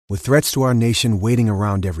With threats to our nation waiting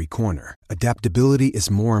around every corner, adaptability is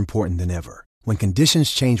more important than ever. When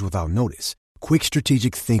conditions change without notice, quick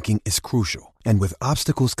strategic thinking is crucial. And with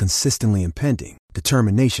obstacles consistently impending,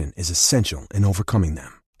 determination is essential in overcoming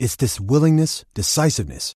them. It's this willingness,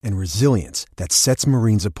 decisiveness, and resilience that sets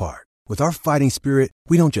Marines apart. With our fighting spirit,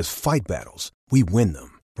 we don't just fight battles, we win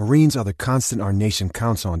them. Marines are the constant our nation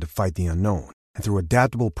counts on to fight the unknown. And through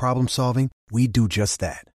adaptable problem solving, we do just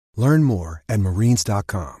that. Learn more at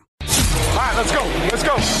marines.com. All right, let's go. Let's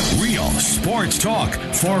go. Real sports talk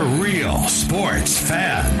for real sports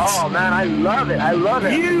fans. Oh, man, I love it. I love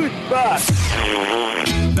it. You suck.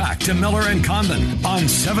 Back to Miller and Condon on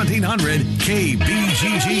 1700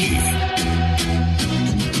 KBGG.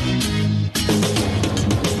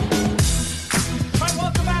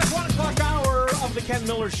 Welcome back. 1 o'clock hour of the Ken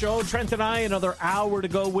Miller Show. Trent and I, another hour to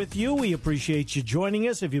go with you. We appreciate you joining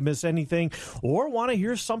us. If you miss anything or want to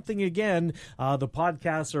hear something again, the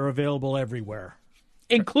podcasts are available everywhere,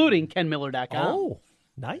 including KenMiller.com. Oh,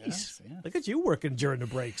 nice. Yes. Look at you working during the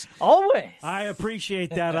breaks. Always. I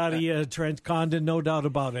appreciate that out of you, Trent Condon, no doubt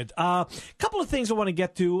about it. A couple of things I want to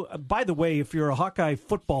get to. By the way, if you're a Hawkeye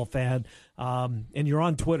football fan and you're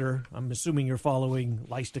on Twitter, I'm assuming you're following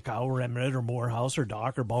Leistikau or Emmett or Morehouse or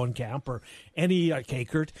Doc or Bowenkamp or any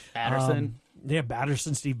Kakert. Batterson.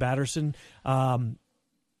 Batterson, Steve Batterson.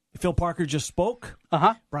 Phil Parker just spoke.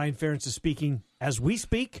 Brian Ferentz is speaking as we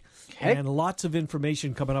speak. Okay. And lots of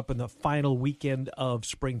information coming up in the final weekend of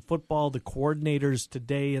spring football. The coordinators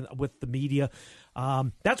today with the media.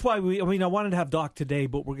 That's why I wanted to have Doc today,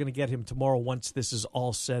 but we're going to get him tomorrow once this is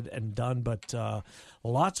all said and done. But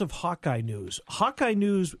lots of Hawkeye news. Hawkeye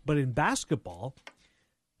news, but in basketball,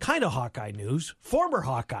 kind of Hawkeye news. Former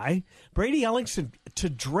Hawkeye, Brady Ellingson to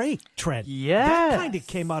Drake, Trent. Yes. That kind of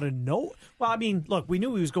came out of no. Well, I mean, look, we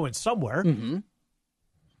knew he was going somewhere. Mm-hmm.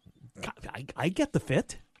 I get the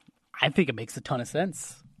fit. I think it makes a ton of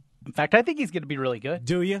sense. In fact, I think he's going to be really good.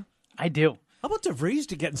 Do you? I do. How about DeVries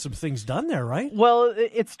to getting some things done there, right? Well,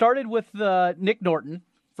 it started with Nick Norton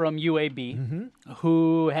from UAB,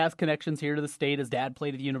 who has connections here to the state. His dad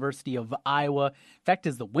played at the University of Iowa. In fact,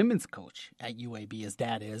 is the women's coach at UAB, his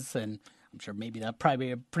dad is. And I'm sure maybe that's probably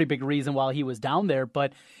a pretty big reason while he was down there.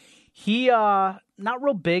 But he, not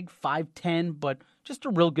real big, 5'10", but just a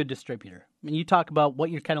real good distributor. I mean, you talk about what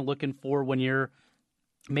you're kind of looking for when you're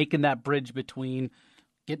making that bridge between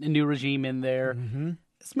getting a new regime in there.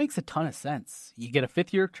 This makes a ton of sense. You get a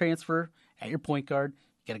fifth-year transfer at your point guard.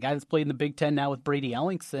 You get a guy that's played in the Big Ten now with Brady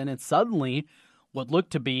Ellingson, and suddenly what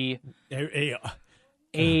looked to be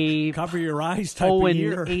a cover your eyes type of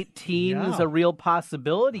year. 0-18 is a real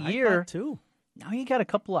possibility I year. thought too. Now you got a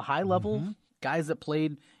couple of high-level guys that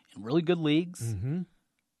played in really good leagues.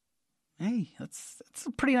 Hey, that's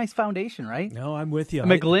a pretty nice foundation, right? No, I'm with you.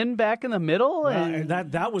 McGlynn back in the middle. And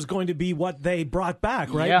that was going to be what they brought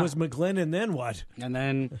back, right? Yeah. Was McGlynn, and then what? And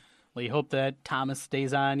then, well, you hope that Thomas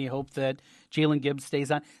stays on. You hope that Jalen Gibbs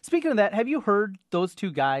stays on. Speaking of that, have you heard those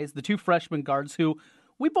two guys, the two freshman guards who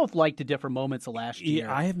we both liked at different moments of last year?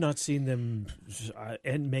 I have not seen them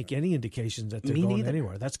and make any indications that they're going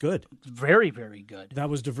anywhere. That's good. Very, very good.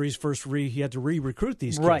 That was DeVries' first he had to re-recruit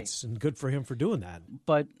these kids, right. And good for him for doing that.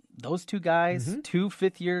 But those two guys, two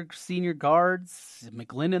fifth-year senior guards,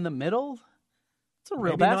 McGlynn in the middle, it's a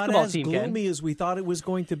real basketball team. Not as gloomy as we thought it was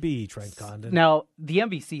going to be, Trent Condon. Now, the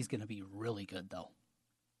MVC is going to be really good, though.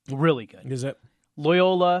 Really good. Is it?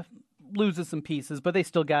 Loyola loses some pieces, but they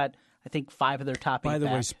still got, I think, 5 of their top 8 By the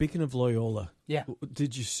back. way, speaking of Loyola, yeah,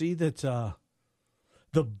 did you see that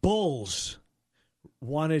the Bulls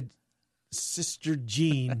wanted Sister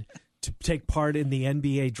Jean to take part in the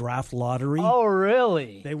NBA draft lottery? Oh,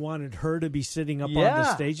 really? They wanted her to be sitting up on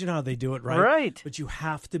the stage. You know how they do it, right? Right. But you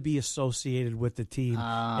have to be associated with the team,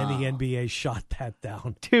 and the NBA shot that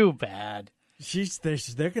down. Too bad.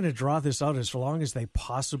 They're going to draw this out as long as they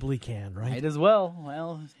possibly can, right? Might as well.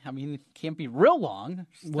 Well, I mean, it can't be real long.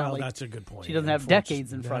 Well, that's a good point. She doesn't have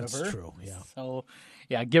decades in front of her. That's true, yeah. So,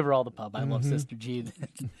 yeah, give her all the pub. I love Sister Jean.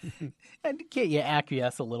 And can't you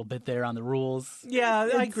acquiesce a little bit there on the rules? Yeah,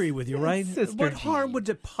 I agree with you, right? What harm would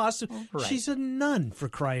it possibly... Right. She's a nun, for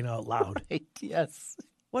crying out loud. Right, yes.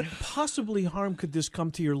 What possibly harm could this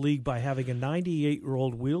come to your league by having a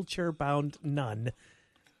 98-year-old wheelchair-bound nun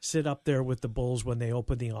sit up there with the Bulls when they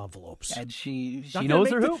open the envelopes? And she knows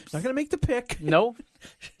her hoops. Not going to make the pick. No.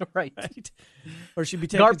 Right. Or she'd be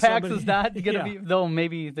taking Garpax is not going to be, though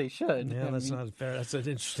maybe they should. Yeah, that's not fair. That's an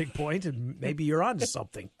interesting point, and maybe you're onto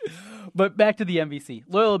something. But back to the MVC.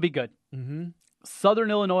 Loyola will be good. Southern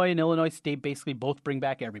Illinois and Illinois State basically both bring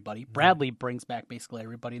back everybody. Bradley brings back basically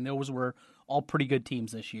everybody, and those were all pretty good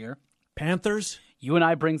teams this year. Panthers?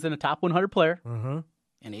 UNI brings in a top 100 player.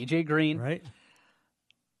 and A.J. Green. Right.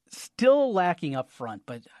 Still lacking up front,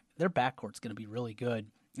 but their backcourt's going to be really good.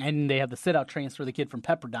 And they have the sit-out transfer, the kid from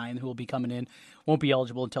Pepperdine, who will be coming in, won't be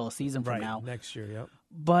eligible until a season from now. Next year, yep.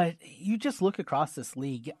 But you just look across this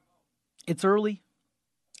league. It's early.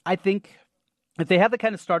 I think if they have the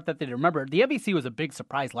kind of start that they remember, the NBC was a big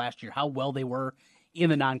surprise last year, how well they were in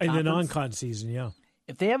the non-conference. In the non-con season, yeah.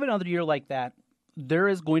 If they have another year like that, there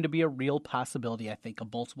is going to be a real possibility, I think,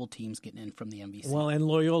 of multiple teams getting in from the NBC. Well, and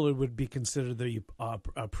Loyola would be considered the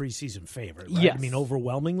a preseason favorite, right? Yes. I mean,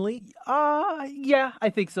 overwhelmingly? Yeah, I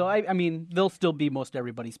think so. I mean, they'll still be most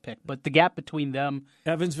everybody's pick, but the gap between them...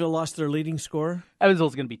 Evansville lost their leading scorer?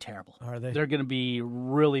 Evansville's going to be terrible. Are they? They're going to be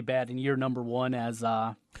really bad in year number one as...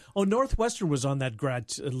 Northwestern was on that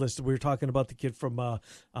grad list. We were talking about the kid from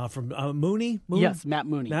Mooney? Yes, Matt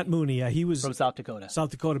Mooney. Matt Mooney, yeah. He was... From South Dakota.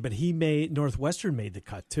 But Northwestern made the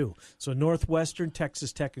cut, too. So Northwestern,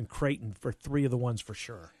 Texas Tech, and Creighton for three of the ones for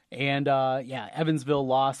sure. And, Evansville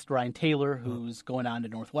lost Ryan Taylor, who's going on to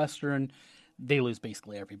Northwestern. They lose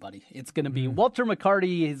basically everybody. It's going to be Walter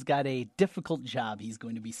McCarty has got a difficult job he's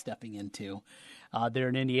going to be stepping into there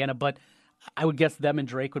in Indiana. But I would guess them and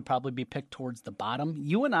Drake would probably be picked towards the bottom.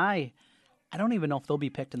 You and I don't even know if they'll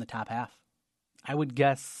be picked in the top half. I would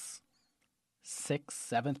guess 6th,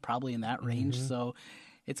 7th, probably in that range. So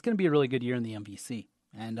it's going to be a really good year in the MVC.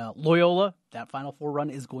 And Loyola, that Final Four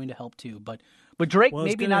run is going to help too. But Drake,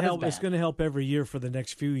 maybe not as bad. It's going to help every year for the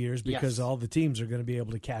next few years because all the teams are going to be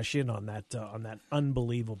able to cash in on that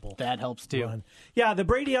unbelievable. That helps too. Run. Yeah, the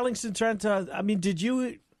Brady Ellingson Trent. Did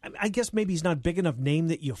you? I guess maybe he's not a big enough name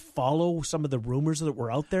that you follow some of the rumors that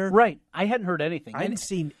were out there. Right. I hadn't heard anything. I hadn't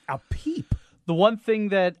seen a peep. The one thing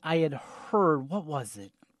that I had heard, what was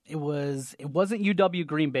it? It wasn't UW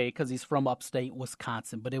Green Bay because he's from upstate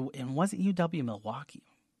Wisconsin, but it wasn't UW Milwaukee.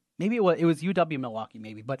 Maybe it was UW Milwaukee,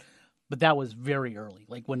 maybe, but that was very early.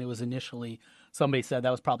 Like when it was initially, somebody said that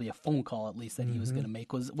was probably a phone call at least that he was going to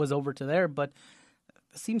make was over to there. But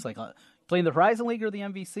it seems like playing the Horizon League or the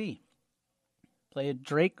MVC, play at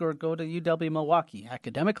Drake or go to UW Milwaukee.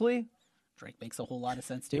 Academically, Drake makes a whole lot of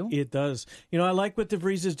sense too. It does. I like what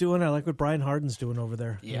DeVries is doing. I like what Brian Harden's doing over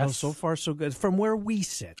there. Yes. So far so good from where we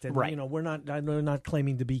sit. And, right. We're not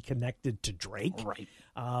claiming to be connected to Drake. Right.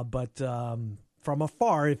 But from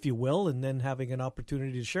afar, if you will, and then having an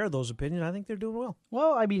opportunity to share those opinions, I think they're doing well.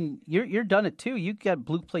 Well, I mean, you're done it too. You got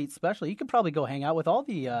Blue Plate Special. You could probably go hang out with all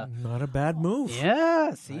the. Not a bad move.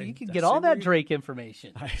 Yeah, see, you can get all that Drake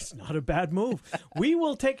information. It's not a bad move. We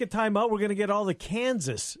will take a timeout. We're going to get all the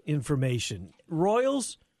Kansas information.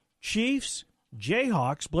 Royals, Chiefs,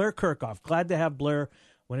 Jayhawks, Blair Kirchhoff. Glad to have Blair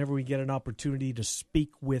whenever we get an opportunity to speak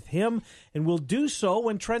with him. And we'll do so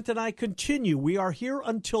when Trent and I continue. We are here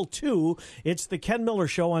until 2. It's the Ken Miller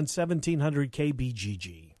Show on 1700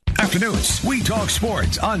 KBGG. Afternoons, we talk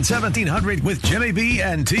sports on 1700 with Jimmy B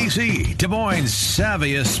and TC, Des Moines'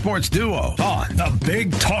 savviest sports duo on the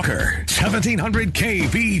Big Talker, 1700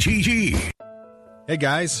 KBGG. Hey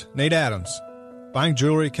guys, Nate Adams. Buying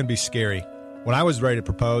jewelry can be scary. When I was ready to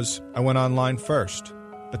propose, I went online first.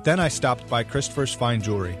 But then I stopped by Christopher's Fine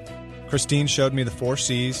Jewelry. Christine showed me the 4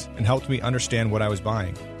 C's and helped me understand what I was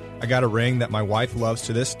buying. I got a ring that my wife loves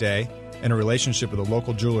to this day and a relationship with a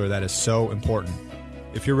local jeweler that is so important.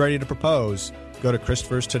 If you're ready to propose, go to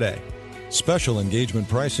Christopher's today. Special engagement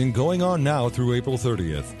pricing going on now through April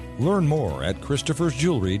 30th. Learn more at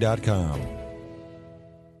Christopher'sJewelry.com.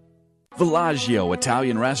 Villaggio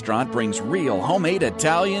Italian Restaurant brings real homemade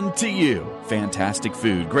Italian to you. Fantastic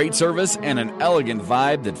food, great service, and an elegant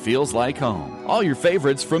vibe that feels like home. All your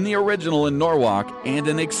favorites from the original in Norwalk and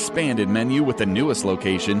an expanded menu with the newest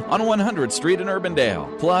location on 100th Street in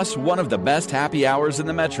Urbandale. Plus, one of the best happy hours in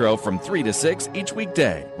the metro from 3 to 6 each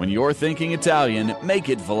weekday. When you're thinking Italian, make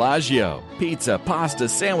it Villaggio. Pizza, pasta,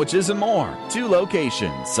 sandwiches, and more. 2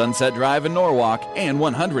 locations, Sunset Drive in Norwalk and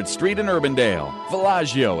 100th Street in Urbandale.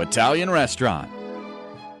 Villaggio Italian Restaurant.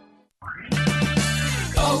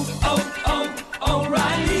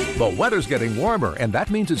 O'Reilly. The weather's getting warmer, and that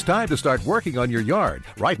means it's time to start working on your yard.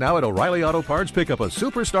 Right now at O'Reilly Auto Parts, pick up a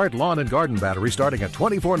Super Start Lawn and Garden Battery starting at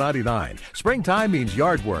 $24.99. Springtime means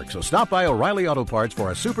yard work, so stop by O'Reilly Auto Parts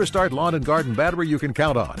for a Super Start Lawn and Garden Battery you can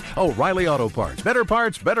count on. O'Reilly Auto Parts, better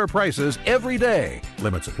prices every day.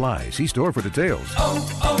 Limit supply. See store for details.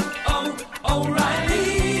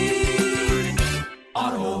 O'Reilly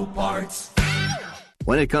Auto Parts.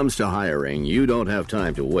 When it comes to hiring, you don't have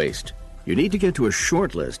time to waste. You need to get to a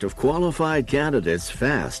short list of qualified candidates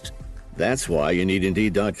fast. That's why you need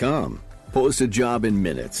Indeed.com. Post a job in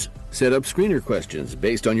minutes. Set up screener questions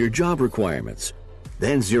based on your job requirements.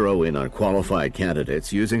 Then zero in on qualified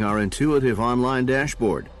candidates using our intuitive online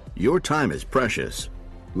dashboard. Your time is precious.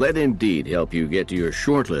 Let Indeed help you get to your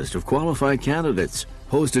short list of qualified candidates.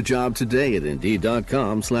 Post a job today at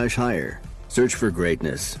Indeed.com/hire. Search for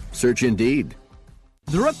greatness. Search Indeed.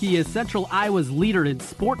 The Rookie is Central Iowa's leader in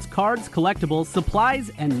sports cards, collectibles, supplies,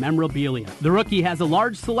 and memorabilia. The Rookie has a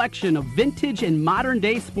large selection of vintage and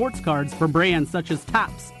modern-day sports cards from brands such as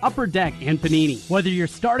Topps, Upper Deck, and Panini. Whether you're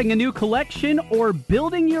starting a new collection or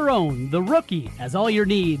building your own, The Rookie has all your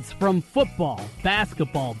needs from football,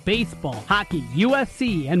 basketball, baseball, hockey,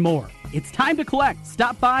 UFC, and more. It's time to collect.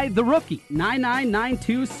 Stop by The Rookie,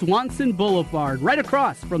 9992 Swanson Boulevard, right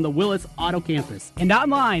across from the Willis Auto Campus, and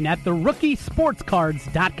online at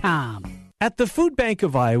therookie-sportscards.com. At the Food Bank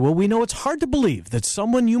of Iowa, we know it's hard to believe that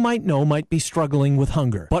someone you might know might be struggling with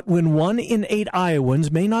hunger. But when 1 in 8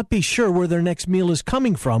 Iowans may not be sure where their next meal is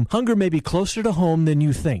coming from, hunger may be closer to home than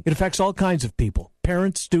you think. It affects all kinds of people.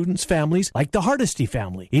 Parents, students, families, like the Hardesty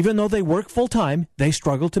family. Even though they work full-time, they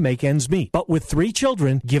struggle to make ends meet. But with 3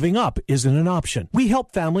 children, giving up isn't an option. We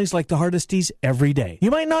help families like the Hardestys every day.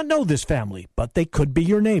 You might not know this family, but they could be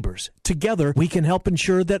your neighbors. Together, we can help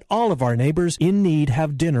ensure that all of our neighbors in need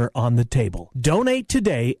have dinner on the table. Donate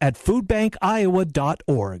today at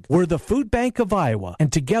foodbankiowa.org. We're the Food Bank of Iowa,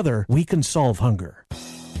 and together we can solve hunger.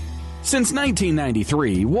 Since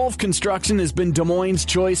 1993, Wolf Construction has been Des Moines'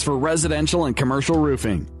 choice for residential and commercial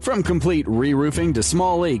roofing. From complete re-roofing to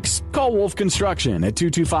small leaks, call Wolf Construction at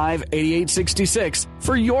 225-8866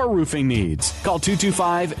 for your roofing needs. Call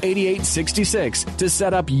 225-8866 to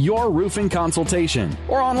set up your roofing consultation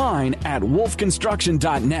or online at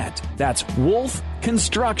wolfconstruction.net. That's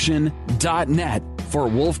wolfconstruction.net for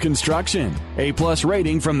Wolf Construction. A+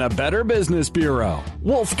 rating from the Better Business Bureau.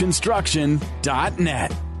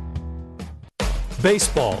 wolfconstruction.net.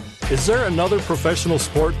 Baseball. Is there another professional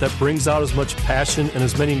sport that brings out as much passion and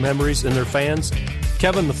as many memories in their fans?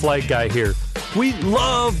 Kevin the Flag Guy here. We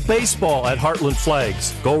love baseball at Heartland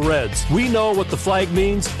Flags. Go Reds. We know what the flag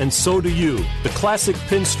means, and so do you. The classic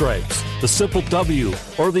pinstripes, the simple W,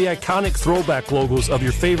 or the iconic throwback logos of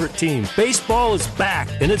your favorite team. Baseball is back,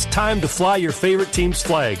 and it's time to fly your favorite team's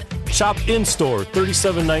flag. Shop in-store,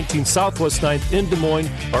 3719 Southwest 9th in Des Moines,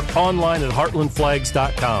 or online at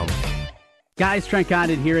heartlandflags.com. Guys, Trent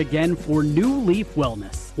Condon here again for New Leaf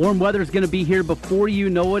Wellness. Warm weather is going to be here before you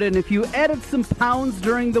know it, and if you added some pounds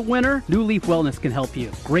during the winter, New Leaf Wellness can help you.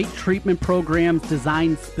 Great treatment programs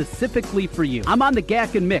designed specifically for you. I'm on the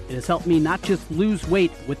GAC and Mick. It has helped me not just lose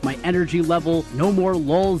weight with my energy level, no more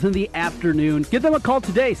lulls in the afternoon. Give them a call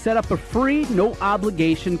today. Set up a free,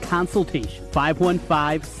 no-obligation consultation.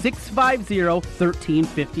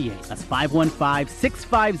 515-650-1358. That's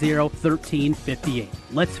 515-650-1358.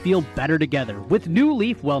 Let's feel better together with New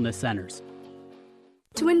Leaf Wellness Centers.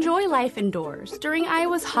 To enjoy life indoors during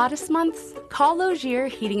Iowa's hottest months, call Logier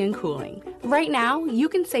Heating and Cooling. Right now, you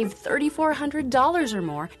can save $3,400 or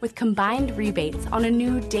more with combined rebates on a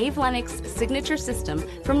new Dave Lennox signature system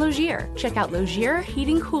from Logier. Check out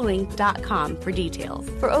LogierHeatingCooling.com for details.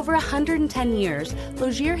 For over 110 years,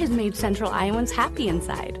 Logier has made Central Iowans happy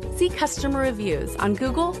inside. See customer reviews on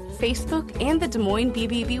Google, Facebook, and the Des Moines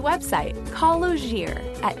BBB website. Call Logier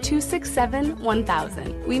at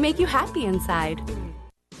 267-1000. We make you happy inside.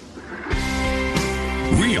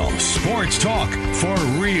 Real sports talk for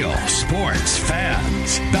real sports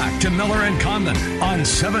fans. Back to Miller and Condon on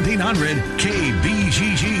 1700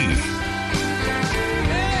 KBGG.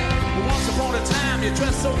 Hey, once upon a time, you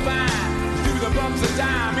dressed so fine, through the bumps of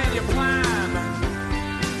dime and you climb.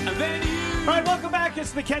 And then you... All right, welcome back.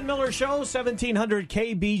 It's the Ken Miller Show, 1700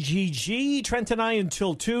 KBGG. Trent and I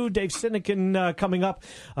until 2. Dave Sinekin coming up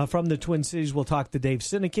from the Twin Cities. We'll talk to Dave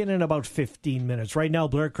Sinekin in about 15 minutes. Right now,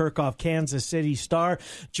 Blair Kirchhoff, Kansas City Star,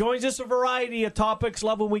 joins us a variety of topics.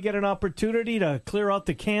 Love when we get an opportunity to clear out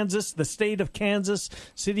the state of Kansas,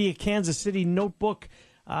 city of Kansas City notebook,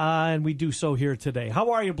 and we do so here today. How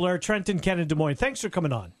are you, Blair? Trent and Ken in Des Moines. Thanks for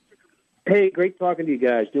coming on. Hey, great talking to you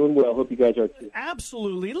guys. Doing well. Hope you guys are too.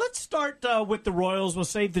 Absolutely. Let's start with the Royals. We'll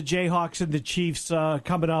save the Jayhawks and the Chiefs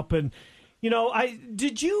coming up. And,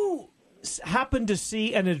 did you happen to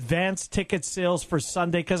see an advanced ticket sales for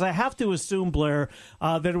Sunday? Because I have to assume, Blair,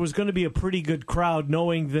 that it was going to be a pretty good crowd,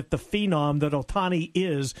 knowing that the phenom that Ohtani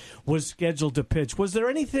was scheduled to pitch. Was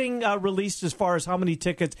there anything released as far as how many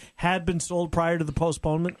tickets had been sold prior to the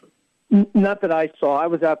postponement? Not that I saw. I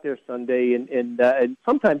was out there Sunday, and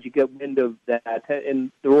sometimes you get wind of that,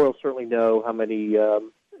 and the Royals certainly know how many.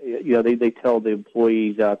 They tell the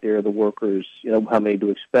employees out there, the workers, how many to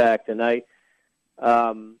expect, and I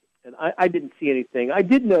didn't see anything. I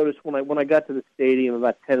did notice when I got to the stadium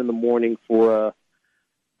about 10 in the morning for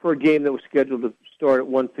a game that was scheduled to start at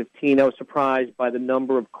 1:15. I was surprised by the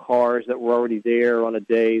number of cars that were already there on a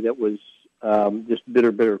day that was just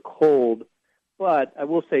bitter cold. But I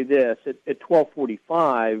will say this, at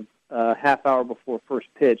 12:45, half hour before first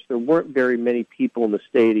pitch, there weren't very many people in the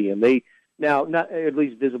stadium. Now, not at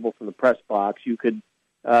least visible from the press box. You could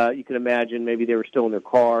imagine maybe they were still in their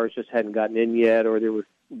cars, just hadn't gotten in yet, or they were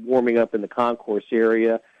warming up in the concourse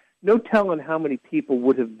area. No telling how many people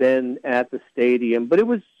would have been at the stadium, but it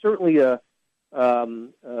was certainly one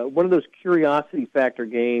of those curiosity factor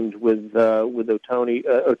games with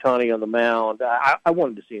Ohtani on the mound. I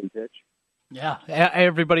wanted to see him pitch. Yeah,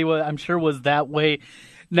 everybody I'm sure was that way.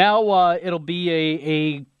 Now it'll be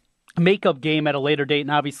a makeup game at a later date,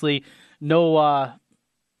 and obviously no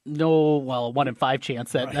 1 in 5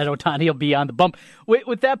 chance that Ohtani will be on the bump.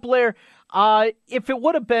 With that, Blair, if it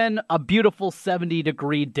would have been a beautiful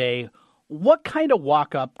 70-degree day, what kind of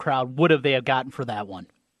walk-up crowd would they have gotten for that one?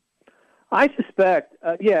 I suspect,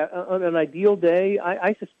 on an ideal day,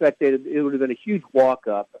 I suspect it would have been a huge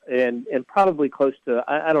walk-up and probably close to,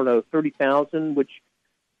 30,000, which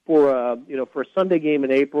for a Sunday game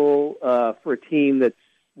in April, for a team that's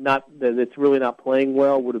really not playing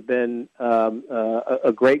well, would have been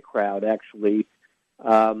a great crowd, actually.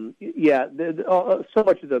 So much of some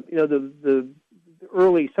of the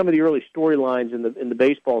early storylines in the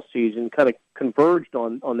baseball season kind of converged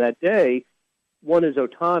on that day. One is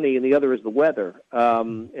Ohtani, and the other is the weather,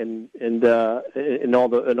 and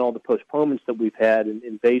all the postponements that we've had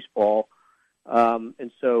in baseball.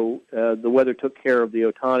 And so the weather took care of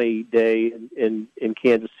the Ohtani day in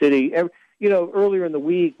Kansas City. Earlier in the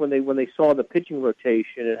week when they saw the pitching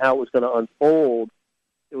rotation and how it was going to unfold,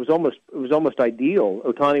 it was almost ideal.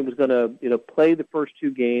 Ohtani was going to play the first 2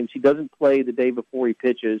 games. He doesn't play the day before he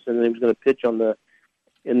pitches, and then he was going to pitch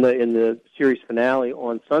in the series finale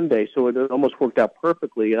on Sunday. So it almost worked out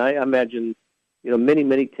perfectly. And I imagine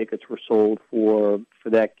many tickets were sold for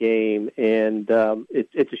that game, and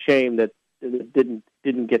it's a shame that it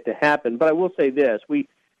didn't get to happen. But I will say this: we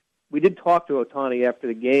did talk to Ohtani after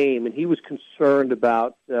the game, and he was concerned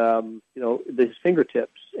about his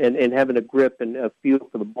fingertips and having a grip and a feel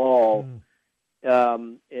for the ball.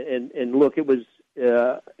 And look, it was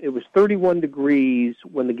 31 degrees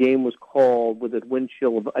when the game was called, with a wind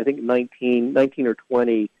chill of I think 19 or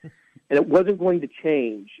 20, and it wasn't going to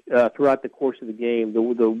change throughout the course of the game.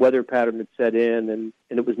 The weather pattern had set in, and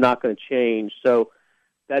it was not going to change. So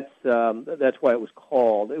that's why it was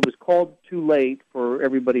called. It was called too late for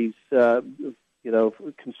everybody's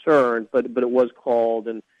concern, but it was called,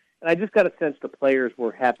 and I just got a sense the players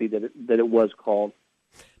were happy that it was called.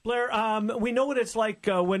 Blair, we know what it's like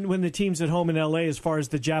when the team's at home in L.A. as far as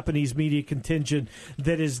the Japanese media contingent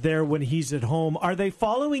that is there when he's at home. Are they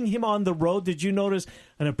following him on the road? Did you notice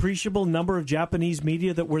an appreciable number of Japanese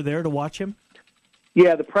media that were there to watch him?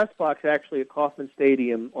 Yeah, the press box actually at Kauffman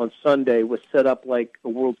Stadium on Sunday was set up like a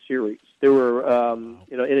World Series. There were,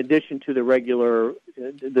 in addition to the regular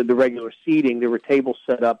seating, there were tables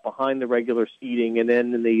set up behind the regular seating, and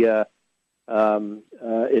then in the and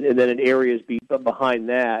then in areas behind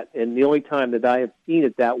that. And the only time that I have seen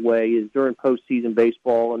it that way is during postseason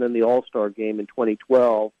baseball, and then the All-Star game in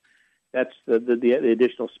 2012. That's the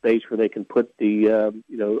additional space where they can put the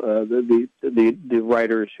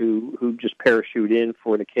writers who just parachute in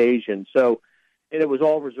for an occasion. So, and it was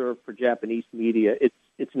all reserved for Japanese media.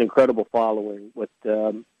 It's an incredible following what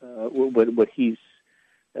he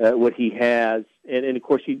has, and of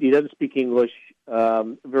course he doesn't speak English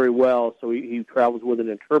very well, so he travels with an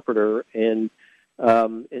interpreter, and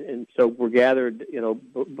so we're gathered.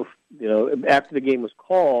 After the game was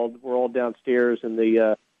called, we're all downstairs in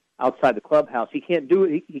the outside the clubhouse. He can't do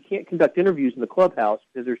it. He can't conduct interviews in the clubhouse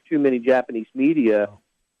because there's too many Japanese media.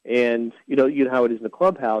 And you know how it is in the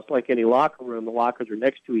clubhouse. Like any locker room, the lockers are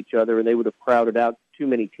next to each other, and they would have crowded out too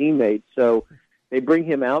many teammates. So they bring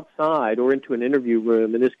him outside or into an interview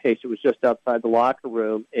room. In this case, it was just outside the locker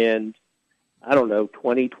room, and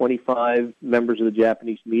 20, 25 members of the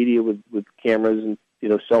Japanese media with cameras and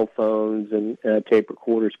cell phones and tape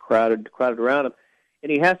recorders crowded around him.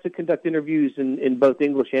 And he has to conduct interviews in both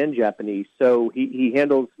English and Japanese. So he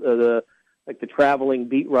handles the traveling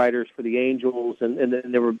beat writers for the Angels, and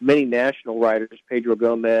then there were many national writers, Pedro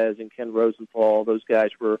Gomez and Ken Rosenthal. Those guys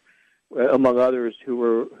were, among others,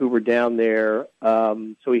 who were down there.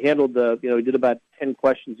 So he handled he did about 10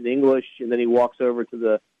 questions in English, and then he walks over to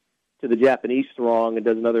the Japanese throng and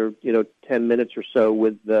does another 10 minutes or so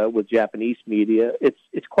with Japanese media.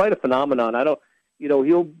 It's quite a phenomenon.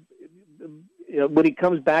 When he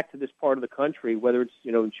comes back to this part of the country, whether it's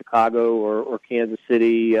in Chicago or Kansas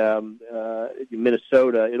City,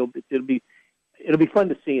 Minnesota, it'll be fun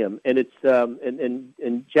to see him. And it's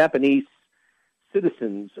and Japanese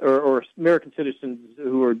citizens or American citizens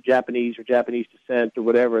who are Japanese or Japanese descent or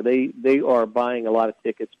whatever, they are buying a lot of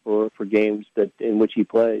tickets for games in which he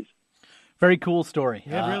plays. Very cool story.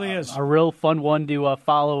 Yeah, it really is. A real fun one to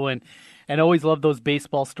follow, and always love those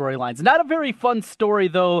baseball storylines. Not a very fun story,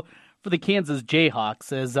 though, for the Kansas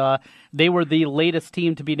Jayhawks, as they were the latest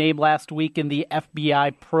team to be named last week in the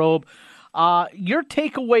FBI probe. Your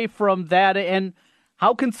takeaway from that, and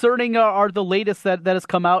how concerning are the latest that has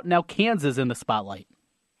come out, now Kansas in the spotlight?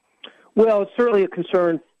 Well, it's certainly a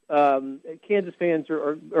concern. Kansas fans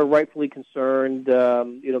are rightfully concerned.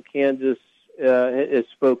 Kansas has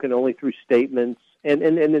spoken only through statements. And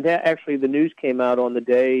actually the news came out on the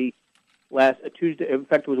day last Tuesday. In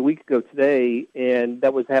fact, it was a week ago today, and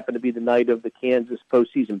that happened to be the night of the Kansas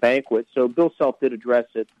postseason banquet. So Bill Self did address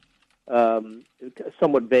it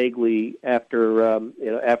somewhat vaguely after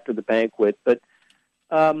the banquet. But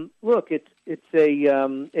look,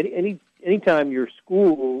 anytime your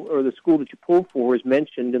school or the school that you pull for is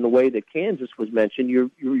mentioned in the way that Kansas was mentioned, you're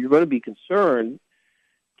going to be concerned.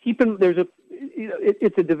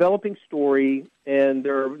 It's a developing story, and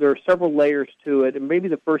there are several layers to it. And maybe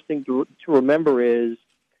the first thing to remember is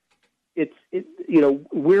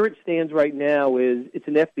where it stands right now is it's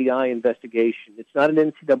an FBI investigation. It's not an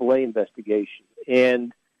NCAA investigation,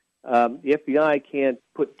 and the FBI can't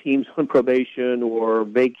put teams on probation or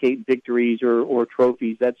vacate victories or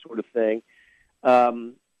trophies, that sort of thing.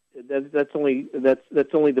 That's only the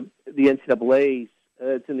NCAA's.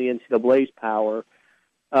 It's in the NCAA's power.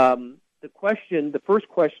 The first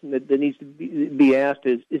question that needs to be asked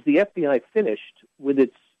is the FBI finished with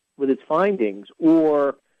its findings?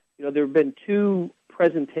 Or, there have been two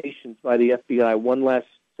presentations by the FBI, one last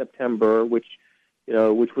September, which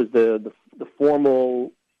was the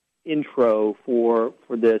formal intro for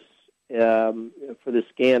this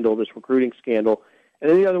scandal, this recruiting scandal,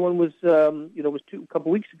 and then the other one was a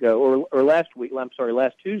couple weeks ago or last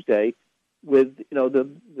Tuesday, with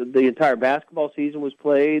the entire basketball season was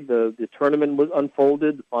played, the tournament was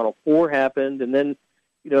unfolded, the Final Four happened, and then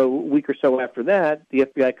a week or so after that, the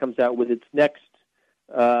FBI comes out with its next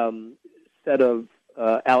set of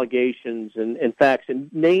allegations and facts,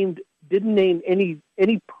 and didn't name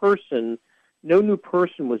any person. No new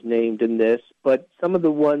person was named in this, but some of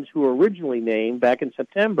the ones who were originally named back in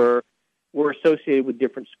September were associated with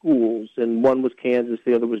different schools, and one was Kansas,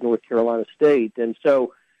 the other was North Carolina State, and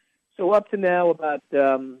so up to now, about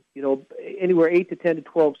anywhere 8 to 10 to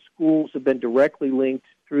 12 schools have been directly linked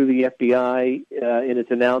through the FBI in its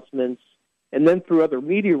announcements, and then through other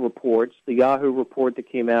media reports. The Yahoo report that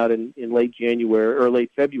came out in late January or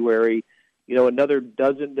late February, another 2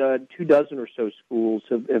 dozen or so schools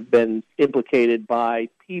have been implicated by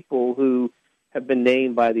people who have been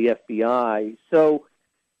named by the FBI. So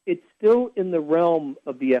it's still in the realm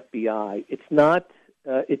of the FBI. It's not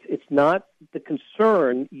the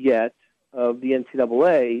concern yet of the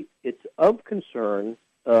NCAA. It's of concern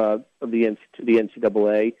to the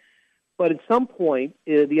NCAA, but at some point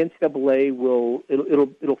the NCAA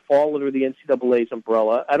it'll fall under the NCAA's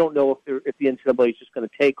umbrella. I don't know if the NCAA is just going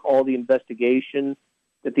to take all the investigation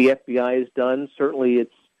that the FBI has done. Certainly,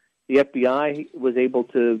 the FBI was able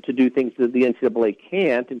to do things that the NCAA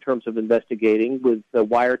can't in terms of investigating with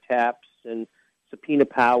wiretaps and subpoena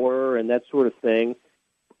power and that sort of thing.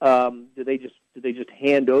 Do they just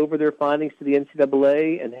hand over their findings to the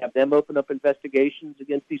NCAA and have them open up investigations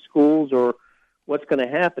against these schools, or what's going to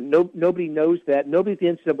happen? Nobody knows that. Nobody at the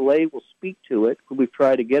NCAA will speak to it. We've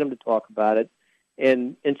tried to get them to talk about it,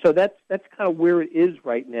 and so that's kind of where it is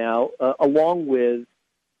right now, along with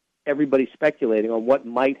everybody speculating on what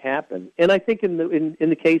might happen. And I think in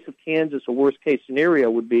the case of Kansas, a worst case scenario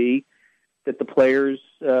would be that the players,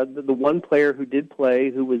 the one player who did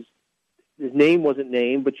play, his name wasn't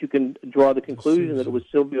named, but you can draw the conclusion that it was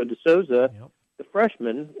Silvio De Souza, the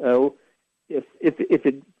freshman. If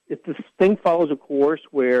this thing follows a course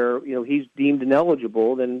where he's deemed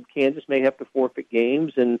ineligible, then Kansas may have to forfeit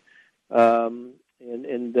games, and then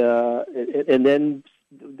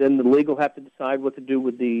the league will have to decide what to do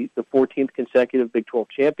with the 14th consecutive Big 12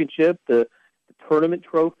 championship, the tournament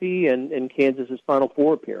trophy, and Kansas's Final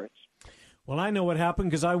Four appearance. Well, I know what happened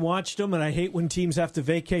because I watched them, and I hate when teams have to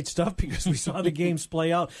vacate stuff because we saw the games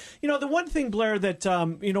play out. The one thing, Blair, that,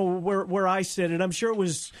 where I sit, and I'm sure it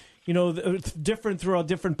was, different throughout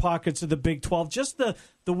different pockets of the Big 12, just the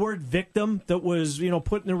word victim that was,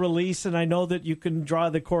 put in the release, and I know that you can draw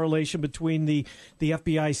the correlation between the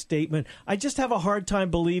FBI statement. I just have a hard time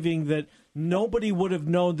believing that nobody would have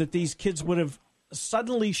known that these kids would have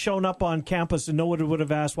suddenly shown up on campus and nobody would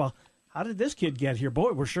have asked, well, how did this kid get here?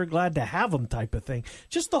 Boy, we're sure glad to have him type of thing.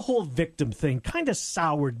 Just the whole victim thing kind of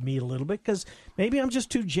soured me a little bit because maybe I'm just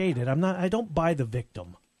too jaded. I don't buy the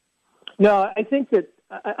victim. No, I think that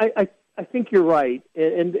I think you're right,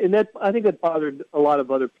 and that I think that bothered a lot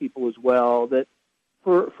of other people as well. That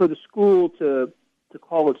for the school to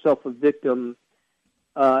call itself a victim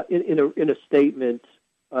in a statement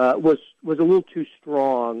was a little too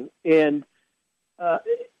strong. And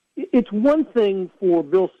it's one thing for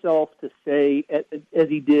Bill Self to say, as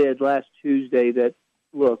he did last Tuesday, that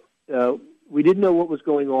look, we didn't know what was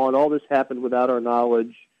going on. All this happened without our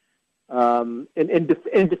knowledge, and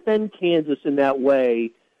defend Kansas in that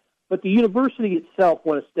way. But the university itself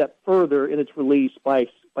went a step further in its release by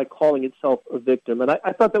calling itself a victim, and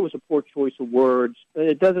I thought that was a poor choice of words. And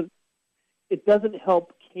it doesn't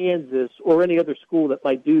help Kansas or any other school that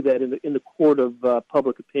might do that in the court of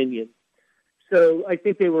public opinion. So I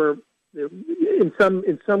think they were in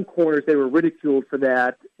some corners they were ridiculed for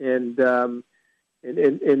that, and they're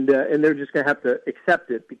just going to have to accept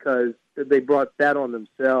it because they brought that on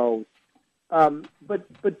themselves. But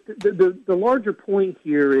the larger point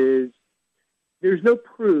here is there's no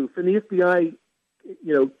proof, and the FBI,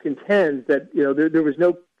 contends that there was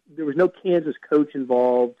no Kansas coach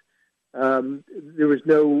involved. There was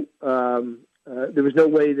no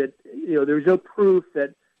way that there was no proof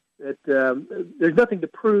that there's nothing to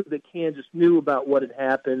prove that Kansas knew about what had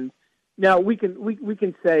happened. Now we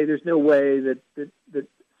can say there's no way that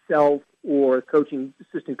Self or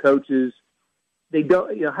assistant coaches, they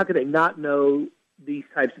don't. How could they not know these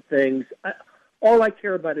types of things? All I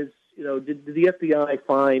care about is did the FBI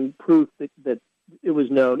find proof that it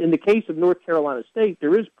was known? In the case of North Carolina State,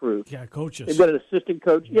 there is proof. Yeah, coaches. They've got an assistant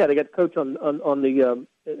coach. Yeah, they got a coach on the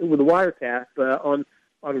with the wiretap on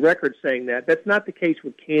record saying that. That's not the case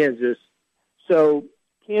with Kansas. So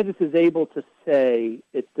Kansas is able to say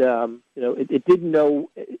it didn't know,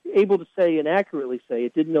 able to say and accurately say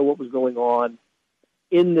it didn't know what was going on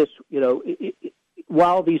in this,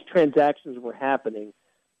 while these transactions were happening.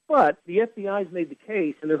 But the FBI's made the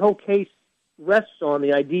case, and their whole case rests on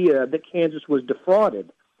the idea that Kansas was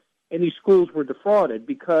defrauded, and these schools were defrauded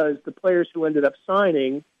because the players who ended up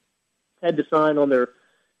signing had to sign on their,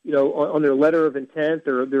 on their letter of intent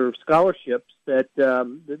or their scholarships that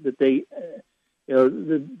they,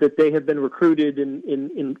 that they had been recruited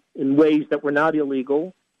in ways that were not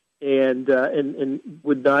illegal and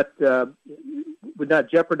would not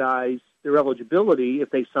jeopardize their eligibility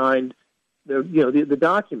if they signed the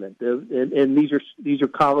document. And these are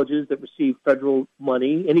colleges that receive federal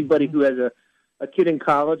money. Anybody who has a kid in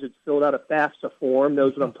college that's filled out a FAFSA form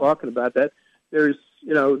knows what I'm talking about. That there's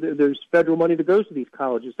federal money that goes to these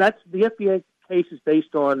colleges. That's the FBI case is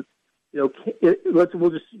based on.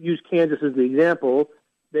 We'll just use Kansas as the example.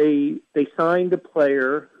 They signed a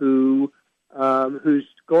player whose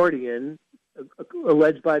guardian,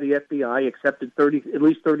 alleged by the FBI, accepted at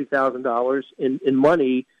least $30,000 in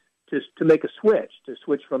money to make a switch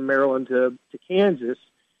from Maryland to Kansas,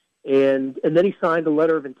 and then he signed a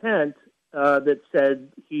letter of intent that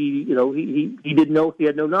said he didn't know, he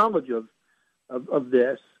had no knowledge of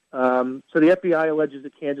this. So the FBI alleges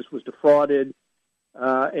that Kansas was defrauded,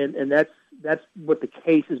 and that's what the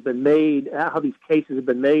case has been made. How these cases have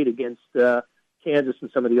been made against Kansas and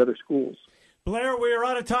some of the other schools. Blair, we are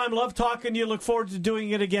out of time. Love talking to you. Look forward to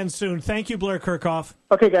doing it again soon. Thank you, Blair Kerkhoff.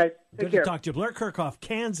 Okay, guys. Good to talk to you. Blair Kerkhoff,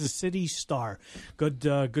 Kansas City Star.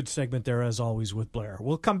 Good segment there, as always, with Blair.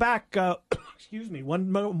 We'll come back.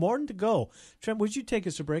 One more to go. Trent, would you take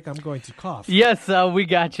us a break? I'm going to cough. Yes, we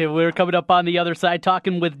got you. We're coming up on the other side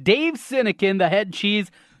talking with Dave Sinekin, the head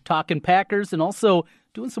cheese, talking Packers, and also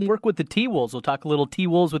doing some work with the T-Wolves. We'll talk a little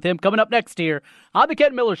T-Wolves with him coming up next here on the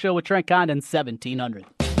Ken Miller Show with Trent Condon, 1700.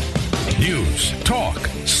 News, talk,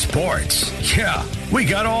 sports. Yeah, we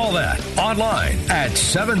got all that online at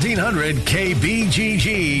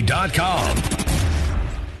 1700kbgg.com.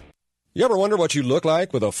 You ever wonder what you look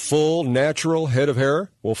like with a full, natural head of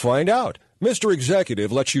hair? We'll find out. Mr.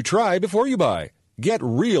 Executive lets you try before you buy. Get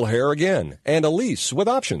real hair again and a lease with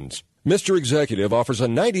options. Mr. Executive offers a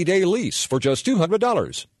 90-day lease for just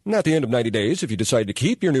 $200. And at the end of 90 days, if you decide to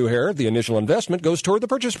keep your new hair, the initial investment goes toward the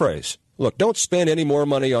purchase price. Look, don't spend any more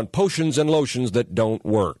money on potions and lotions that don't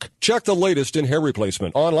work. Check the latest in hair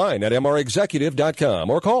replacement online at mrexecutive.com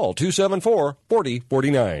or call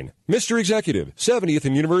 274-4049. Mr. Executive, 70th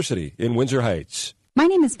and University in Windsor Heights. My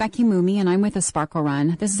name is Becky Moomey, and I'm with the Sparkle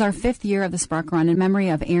Run. This is our 5th year of the Sparkle Run in memory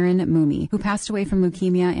of Aaron Moomey, who passed away from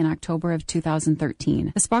leukemia in October of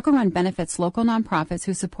 2013. The Sparkle Run benefits local nonprofits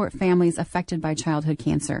who support families affected by childhood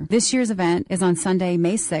cancer. This year's event is on Sunday,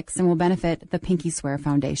 May 6th, and will benefit the Pinky Swear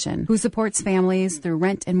Foundation, who supports families through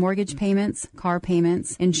rent and mortgage payments, car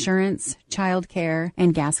payments, insurance, child care,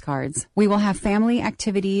 and gas cards. We will have family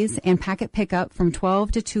activities and packet pickup from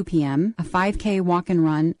 12 to 2 p.m., a 5K walk and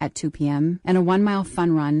run at 2 p.m., and a 1-mile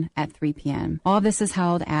fun run at 3 p.m. All of this is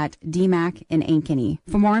held at DMAC in Ankeny.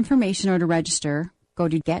 For more information or to register, go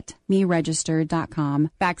to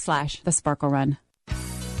getmeregistered.com/the Sparkle Run.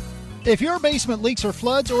 If your basement leaks or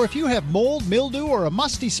floods, or if you have mold, mildew, or a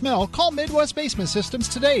musty smell, call Midwest Basement Systems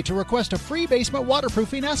today to request a free basement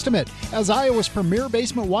waterproofing estimate. As Iowa's premier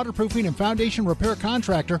basement waterproofing and foundation repair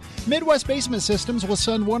contractor, Midwest Basement Systems will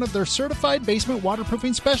send one of their certified basement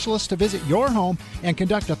waterproofing specialists to visit your home and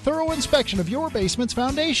conduct a thorough inspection of your basement's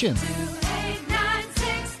foundation.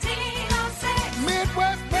 289-1606.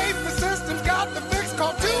 Midwest Basement Systems got the fix.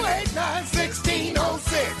 Call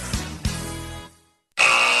 289-1606.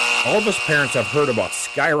 All of us parents have heard about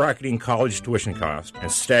skyrocketing college tuition costs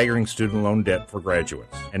and staggering student loan debt for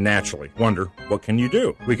graduates, and naturally wonder, what can you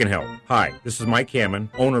do? We can help. Hi, this is Mike Hammond,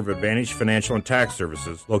 owner of Advantage Financial and Tax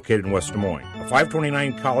Services located in West Des Moines. A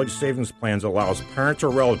 529 college savings plan allows parents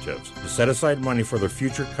or relatives to set aside money for their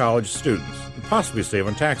future college students and possibly save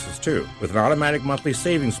on taxes too. With an automatic monthly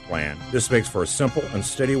savings plan, this makes for a simple and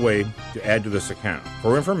steady way to add to this account.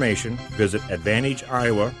 For information, visit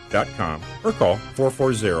AdvantageIowa.com or call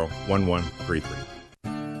 440-1133.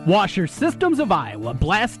 Washer Systems of Iowa,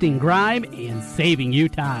 blasting grime and saving you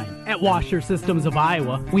time. At Washer Systems of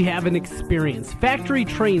Iowa, we have an experienced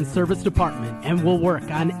factory-trained service department and will work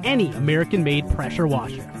on any American-made pressure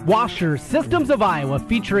washer. Washer Systems of Iowa,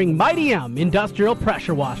 featuring Mighty M industrial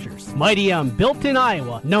pressure washers. Mighty M, built in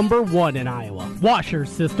Iowa, #1 in Iowa. Washer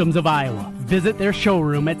Systems of Iowa. Visit their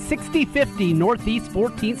showroom at 6050 Northeast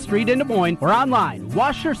 14th Street in Des Moines or online,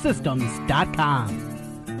 washersystems.com.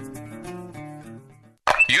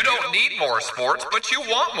 You don't need more sports, but you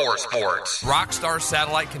want more sports. Rockstar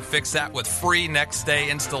Satellite can fix that with free next-day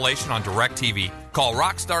installation on DirecTV. Call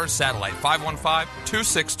Rockstar Satellite,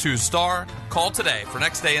 515-262-STAR. Call today for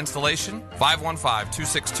next-day installation,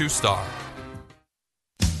 515-262-STAR.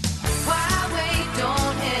 Why wait?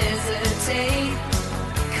 Don't hesitate.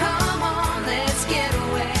 Come on, let's get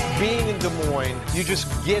away. Being in Des Moines, you just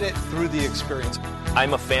get it through the experience.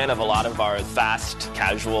 I'm a fan of a lot of our fast,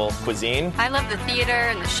 casual cuisine. I love the theater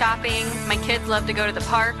and the shopping. My kids love to go to the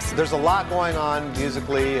parks. There's a lot going on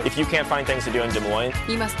musically. If you can't find things to do in Des Moines,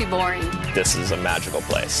 you must be boring. This is a magical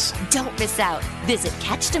place. Don't miss out. Visit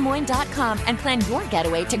CatchDesMoines.com and plan your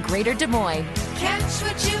getaway to Greater Des Moines. Catch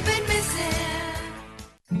what you've been missing.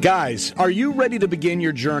 Guys, are you ready to begin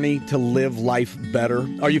your journey to live life better?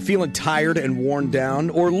 Are you feeling tired and worn down,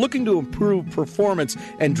 or looking to improve performance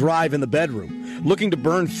and drive in the bedroom? Looking to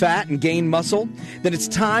burn fat and gain muscle? Then it's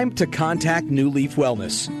time to contact New Leaf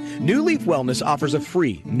Wellness. New Leaf Wellness offers a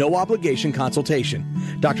free, no-obligation consultation.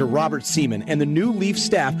 Dr. Robert Seaman and the New Leaf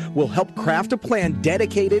staff will help craft a plan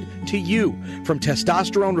dedicated to you. From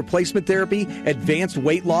testosterone replacement therapy, advanced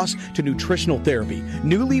weight loss, to nutritional therapy,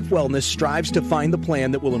 New Leaf Wellness strives to find the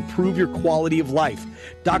plan that will improve your quality of life.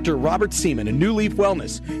 Dr. Robert Seaman and New Leaf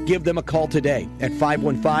Wellness. Give them a call today at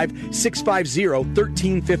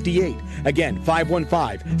 515-650-1358. Again,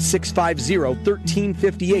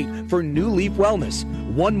 515-650-1358 for New Leaf Wellness.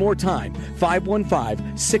 One more time,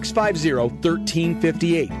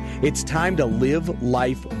 515-650-1358. It's time to live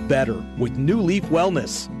life better with New Leaf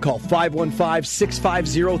Wellness. Call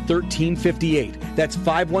 515-650-1358. That's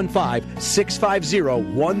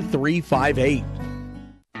 515-650-1358.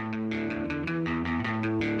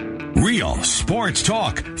 Real sports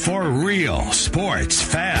talk for real sports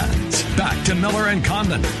fans. Back to Miller and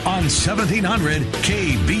Condon on 1700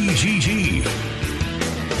 KBGG.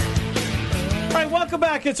 All right, welcome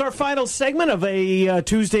back. It's our final segment of a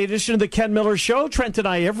Tuesday edition of the Ken Miller Show. Trent and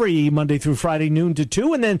I every Monday through Friday, noon to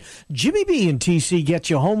 2. And then Jimmy B and TC get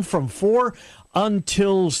you home from 4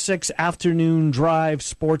 until 6 afternoon drive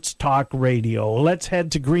sports talk radio. Let's head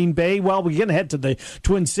to Green Bay. Well, we're going to head to the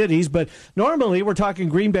Twin Cities, but normally we're talking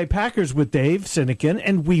Green Bay Packers with Dave Sinekin,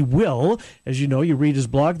 and we will. As you know, you read his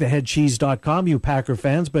blog, theheadcheese.com, you Packer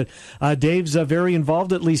fans, but Dave's very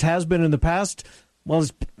involved, at least has been in the past. well,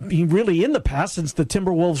 it's been really in the past since the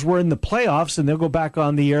Timberwolves were in the playoffs, and they'll go back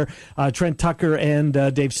on the air. Trent Tucker and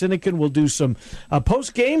Dave Sinekin will do some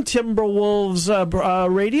post-game Timberwolves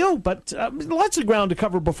radio, but lots of ground to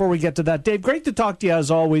cover before we get to that. Dave, great to talk to you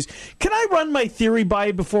as always. Can I run my theory by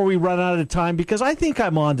you before we run out of time? Because I think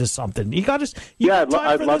I'm on to something. You got us? I'd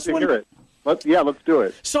love to hear it. Let's do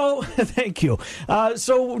it. So, thank you.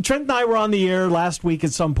 So, Trent and I were on the air last week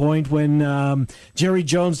at some point when Jerry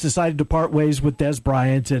Jones decided to part ways with Des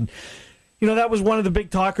Bryant. And, that was one of the big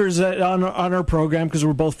talkers on our program because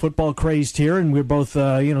we're both football crazed here and we're both,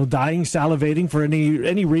 dying, salivating for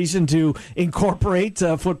any reason to incorporate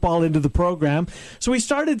football into the program. So we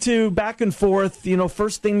started to back and forth,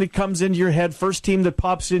 first thing that comes into your head, first team that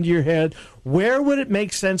pops into your head. Where would it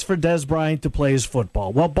make sense for Des Bryant to play his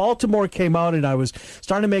football? Well, Baltimore came out, and I was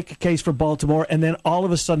starting to make a case for Baltimore, and then all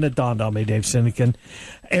of a sudden it dawned on me, Dave Sinekin,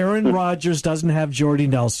 Aaron Rodgers doesn't have Jordy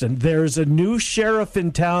Nelson. There's a new sheriff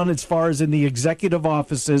in town as far as in the executive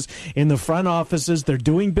offices, in the front offices. They're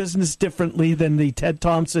doing business differently than the Ted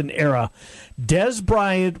Thompson era. Des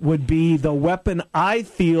Bryant would be the weapon I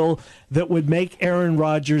feel that would make Aaron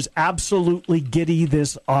Rodgers absolutely giddy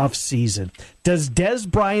this offseason. Does Des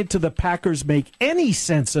Bryant to the Packers make any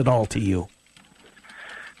sense at all to you?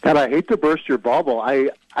 God, I hate to burst your bubble.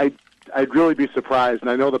 I'd really be surprised, and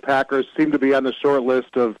I know the Packers seem to be on the short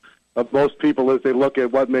list of most people as they look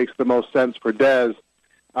at what makes the most sense for Des.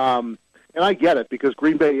 And I get it, because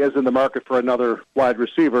Green Bay is in the market for another wide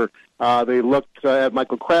receiver. They looked at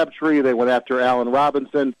Michael Crabtree. They went after Allen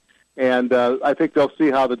Robinson. And I think they'll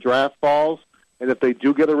see how the draft falls. And if they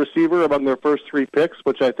do get a receiver among their first 3 picks,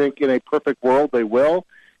 which I think in a perfect world they will,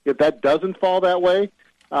 if that doesn't fall that way,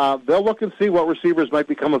 they'll look and see what receivers might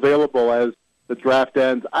become available as the draft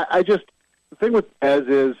ends. The thing with Dez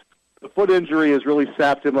is the foot injury has really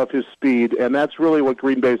sapped him of his speed, and that's really what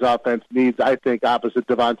Green Bay's offense needs, I think, opposite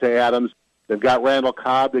Devontae Adams. They've got Randall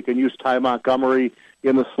Cobb. They can use Ty Montgomery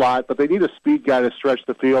in the slot, but they need a speed guy to stretch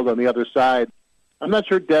the field on the other side. I'm not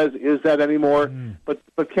sure Dez is that anymore, but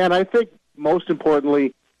Ken, I think most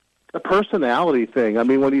importantly, the personality thing. I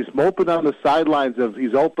mean, when he's moping on the sidelines of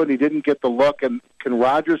he's open, he didn't get the look, and can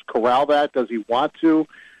Rodgers corral that? Does he want to?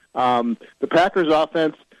 The Packers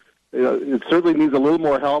offense, it certainly needs a little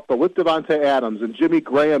more help, but with Devontae Adams and Jimmy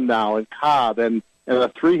Graham now and Cobb and a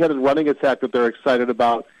 3-headed running attack that they're excited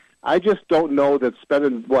about, I just don't know that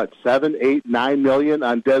spending, $7, $8, $9 million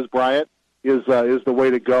on Des Bryant is the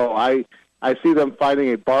way to go. I see them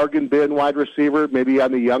finding a bargain bin wide receiver, maybe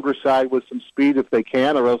on the younger side with some speed if they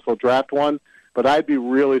can, or else they'll draft one. But I'd be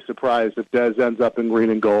really surprised if Des ends up in green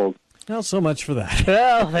and gold. Not so much for that.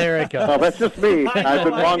 Well, there it goes. Oh, that's just me. I've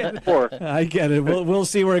been wrong before. I get it. We'll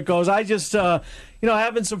see where it goes. I just,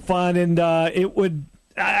 having some fun, and it would.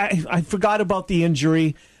 I forgot about the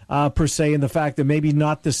injury. Per se, and the fact that maybe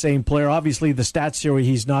not the same player. Obviously, the stats show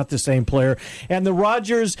he's not the same player. And the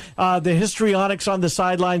Rodgers, the histrionics on the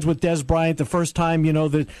sidelines with Des Bryant, the first time,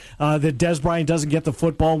 that Des Bryant doesn't get the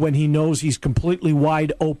football when he knows he's completely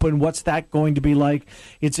wide open. What's that going to be like?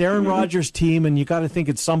 It's Aaron Rodgers' team, and you got to think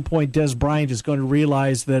at some point Des Bryant is going to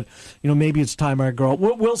realize that, maybe it's time I grow.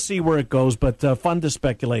 We'll see where it goes, but fun to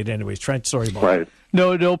speculate anyways. Trent, sorry about that.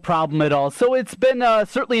 No problem at all. So it's been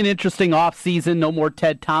certainly an interesting offseason. No more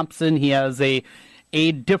Ted Thompson. He has a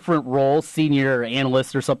different role, senior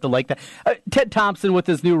analyst or something like that. Ted Thompson with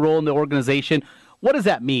his new role in the organization, what does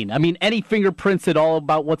that mean? I mean, any fingerprints at all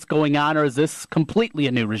about what's going on, or is this completely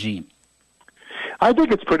a new regime? I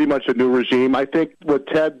think it's pretty much a new regime. I think what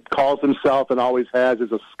Ted calls himself and always has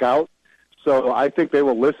is a scout. So I think they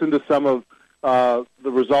will listen to some of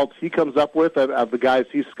the results he comes up with of the guys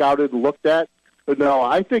he scouted and looked at. But no,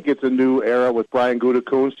 I think it's a new era with Brian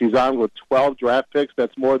Gutekunst. He's on with 12 draft picks.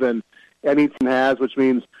 That's more than any team has, which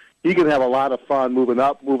means he can have a lot of fun moving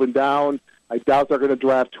up, moving down. I doubt they're going to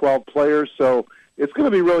draft 12 players. So it's going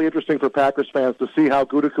to be really interesting for Packers fans to see how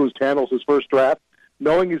Gutekunst handles his first draft,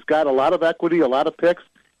 knowing he's got a lot of equity, a lot of picks,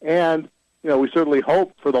 and we certainly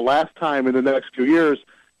hope for the last time in the next few years,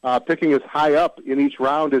 picking as high up in each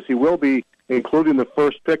round as he will be, including the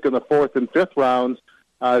first pick in the 4th and 5th rounds,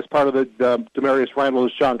 as part of the Demarius Randall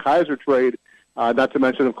and Sean Kaiser trade, not to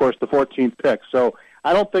mention, of course, the 14th pick. So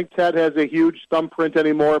I don't think Ted has a huge thumbprint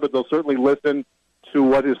anymore, but they'll certainly listen to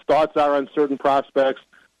what his thoughts are on certain prospects.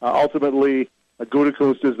 Ultimately,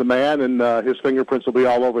 Gutekunst is the man, and his fingerprints will be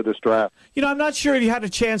all over this draft. I'm not sure if you had a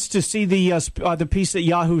chance to see the piece at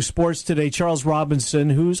Yahoo Sports today. Charles Robinson,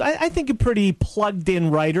 who's I think a pretty plugged-in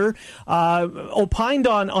writer, opined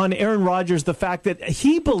on Aaron Rodgers the fact that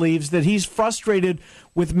he believes that he's frustrated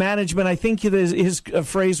with management. I think his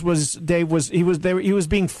phrase was, Dave, he was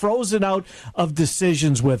being frozen out of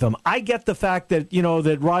decisions with him. I get the fact that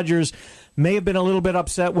that Rodgers may have been a little bit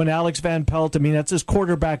upset when Alex Van Pelt, that's his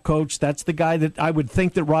quarterback coach. That's the guy that I would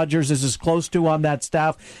think that Rodgers is as close to on that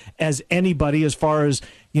staff as anybody as far as,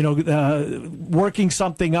 working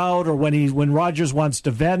something out, or when Rodgers wants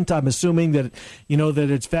to vent. I'm assuming that, that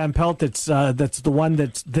it's Van Pelt that's the one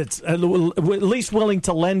that's at least willing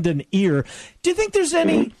to lend an ear. Do you think there's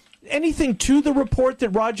anything to the report that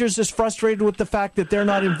Rodgers is frustrated with the fact that they're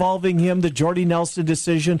not involving him, the Jordy Nelson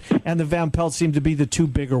decision and the Van Pelt seem to be the two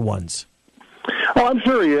bigger ones? Oh, I'm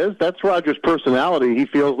sure he is. That's Rodgers' personality. He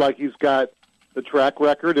feels like he's got the track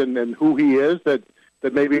record and who he is, that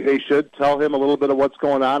maybe they should tell him a little bit of what's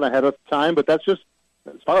going on ahead of time. But that's just,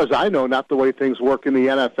 as far as I know, not the way things work in the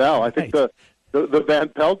NFL. I think the Van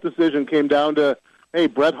Pelt decision came down to, hey,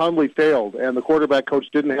 Brett Hundley failed, and the quarterback coach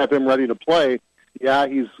didn't have him ready to play. Yeah,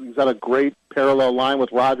 he's got a great parallel line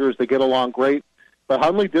with Rodgers. They get along great. But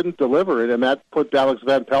Hundley didn't deliver it, and that put Alex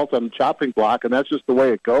Van Pelt on the chopping block, and that's just the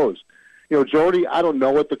way it goes. Jordy, I don't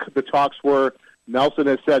know what the talks were. Nelson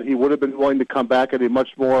has said he would have been willing to come back at a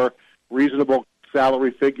much more reasonable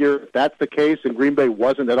salary figure. If that's the case, and Green Bay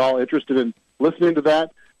wasn't at all interested in listening to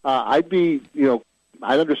that, I'd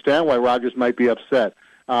understand why Rodgers might be upset.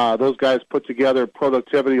 Those guys put together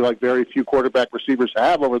productivity like very few quarterback receivers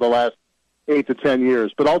have over the last 8 to 10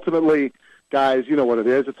 years. But ultimately, guys, you know what it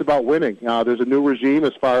is. It's about winning. There's a new regime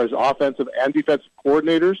as far as offensive and defensive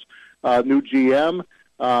coordinators, new GM.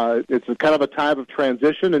 It's kind of a time of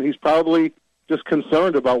transition, and he's probably just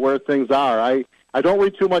concerned about where things are. I don't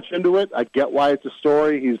read too much into it. I get why it's a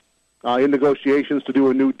story. He's in negotiations to do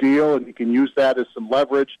a new deal, and he can use that as some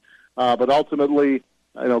leverage. But ultimately,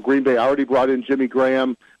 Green Bay already brought in Jimmy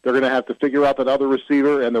Graham. They're going to have to figure out that other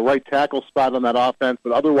receiver and the right tackle spot on that offense.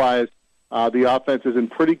 But otherwise, the offense is in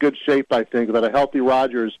pretty good shape, I think, that a healthy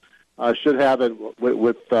Rodgers should have it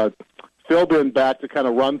with Philbin back to kind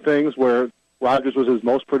of run things where Rodgers was his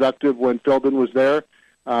most productive when Philbin was there.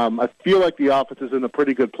 I feel like the offense is in a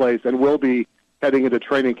pretty good place and will be heading into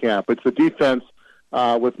training camp. It's the defense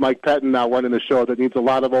with Mike Pettin now running the show that needs a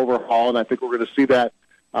lot of overhaul, and I think we're going to see that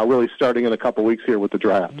really starting in a couple weeks here with the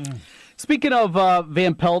draft. Speaking of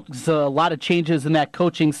Van Pelt, there's a lot of changes in that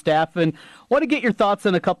coaching staff, and I want to get your thoughts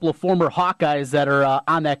on a couple of former Hawkeyes that are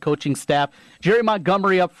on that coaching staff. Jerry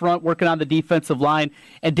Montgomery up front working on the defensive line,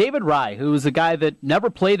 and David Rye, who is a guy that never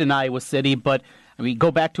played in Iowa City, but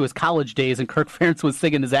go back to his college days, and Kirk Ferentz was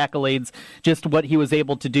singing his accolades, just what he was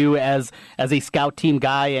able to do as a scout team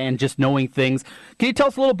guy and just knowing things. Can you tell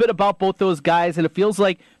us a little bit about both those guys? And it feels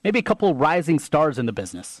like maybe a couple of rising stars in the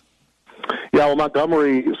business. Yeah, well,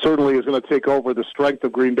 Montgomery certainly is going to take over the strength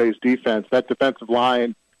of Green Bay's defense. That defensive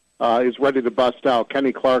line is ready to bust out.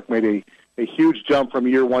 Kenny Clark made a huge jump from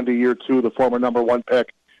year one to year two, the former number one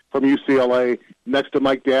pick from UCLA, next to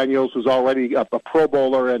Mike Daniels, who's already a Pro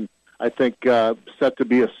Bowler and I think set to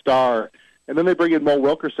be a star. And then they bring in Mo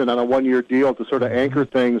Wilkerson on a one-year deal to sort of anchor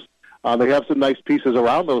things. They have some nice pieces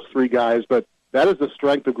around those three guys, but that is the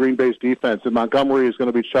strength of Green Bay's defense, and Montgomery is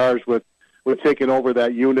going to be charged with taking over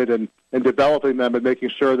that unit and developing them and making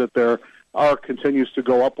sure that their arc continues to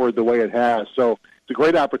go upward the way it has. So it's a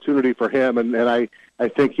great opportunity for him, and I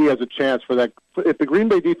think he has a chance for that. If the Green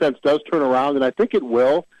Bay defense does turn around, and I think it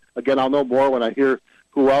will, again, I'll know more when I hear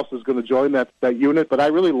who else is going to join that unit, but I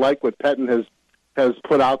really like what Pettin has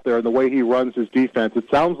put out there and the way he runs his defense. It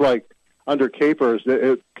sounds like under Capers,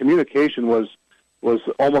 communication was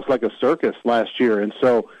almost like a circus last year, and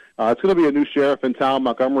so it's going to be a new sheriff in town.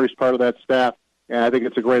 Montgomery's part of that staff, and I think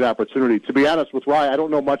it's a great opportunity. To be honest with Rye, I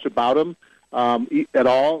don't know much about him at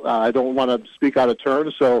all. I don't want to speak out of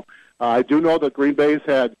turn, so I do know that Green Bay's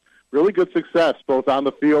had really good success both on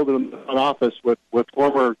the field and in the front office with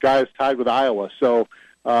former guys tied with Iowa. So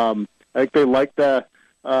I think they like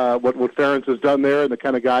what Ferentz has done there and the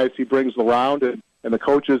kind of guys he brings around and the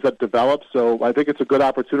coaches that develop. So I think it's a good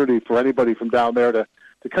opportunity for anybody from down there to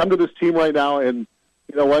come to this team right now. And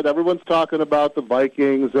you know what? Everyone's talking about the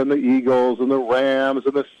Vikings and the Eagles and the Rams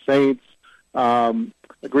and the Saints.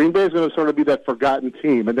 Green Bay is going to sort of be that forgotten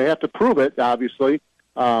team, and they have to prove it, obviously.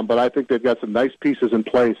 But I think they've got some nice pieces in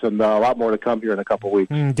place and a lot more to come here in a couple weeks.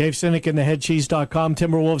 Dave Sinek in theheadcheese.com.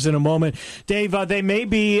 Timberwolves in a moment. Dave, they may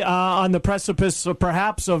be on the precipice,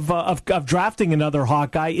 perhaps, of drafting another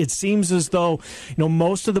Hawkeye. It seems as though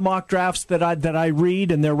most of the mock drafts that I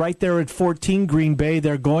read, and they're right there at 14, Green Bay,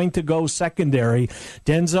 they're going to go secondary.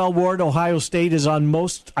 Denzel Ward, Ohio State, is on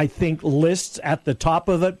most, I think, lists at the top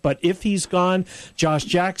of it. But if he's gone, Josh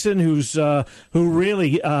Jackson, who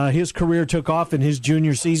really his career took off in his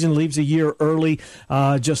junior season, leaves a year early,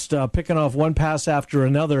 just picking off one pass after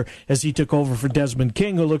another as he took over for Desmond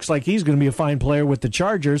King, who looks like he's going to be a fine player with the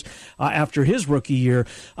Chargers after his rookie year.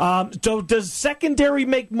 So does secondary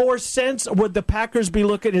make more sense? Would the Packers be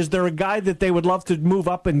looking, is there a guy that they would love to move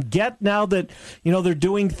up and get now that they're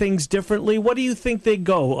doing things differently? What do you think they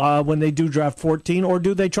go when they do draft 14, or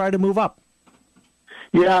do they try to move up?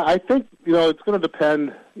 Yeah, I think, it's going to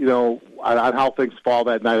depend, on how things fall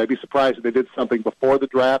that night. I'd be surprised if they did something before the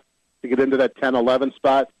draft to get into that 10-11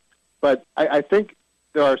 spot. But I think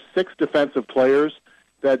there are 6 defensive players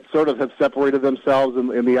that sort of have separated themselves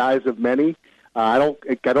in the eyes of many. I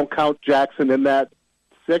don't count Jackson in that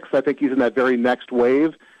 6. I think he's in that very next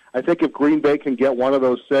wave. I think if Green Bay can get one of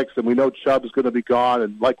those 6, and we know Chubb's going to be gone,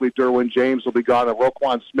 and likely Derwin James will be gone, and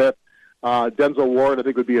Roquan Smith, Denzel Ward, I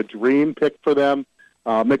think would be a dream pick for them.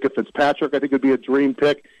 Micah Fitzpatrick, I think, would be a dream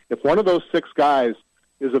pick. If one of those 6 guys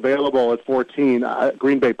is available at 14,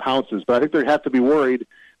 Green Bay pounces. But I think they have to be worried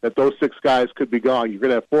that those 6 guys could be gone. You're going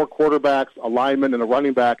to have 4 quarterbacks, a lineman, and a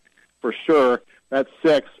running back for sure. That's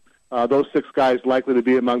 6. Those 6 guys likely to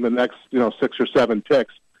be among the next, 6 or 7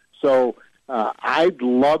 picks. So I'd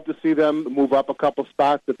love to see them move up a couple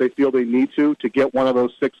spots if they feel they need to get one of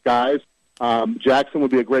those 6 guys. Jackson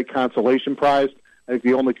would be a great consolation prize. I think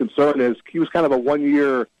the only concern is he was kind of a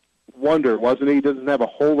one-year wonder, wasn't he? He doesn't have a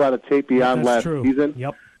whole lot of tape beyond last season.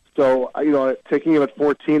 Yep. So, taking him at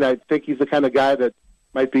 14, I think he's the kind of guy that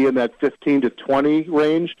might be in that 15 to 20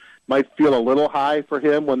 range. Might feel a little high for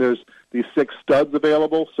him when there's these 6 studs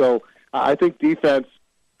available. So I think defense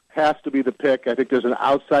has to be the pick. I think there's an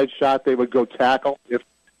outside shot they would go tackle if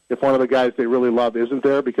one of the guys they really love isn't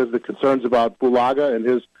there, because of the concerns about Bulaga and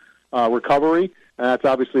his recovery. And that's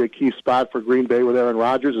obviously a key spot for Green Bay with Aaron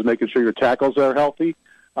Rodgers, is making sure your tackles are healthy.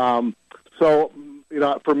 So,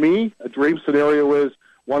 for me, a dream scenario is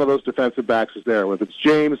one of those defensive backs is there, whether it's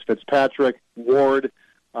James, Fitzpatrick, Ward,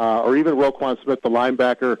 or even Roquan Smith, the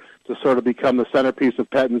linebacker, to sort of become the centerpiece of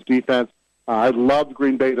Pettine's defense. I'd love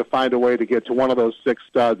Green Bay to find a way to get to one of those 6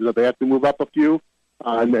 studs. If they have to move up a few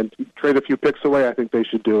and then trade a few picks away, I think they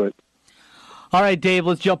should do it. All right, Dave,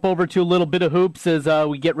 let's jump over to a little bit of hoops as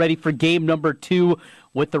we get ready for game number 2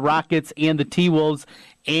 with the Rockets and the T-Wolves.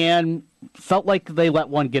 And felt like they let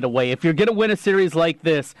one get away. If you're going to win a series like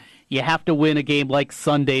this, you have to win a game like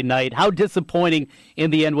Sunday night. How disappointing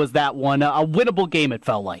in the end was that one? A winnable game, it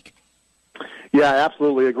felt like. Yeah, I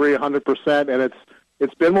absolutely agree 100%. And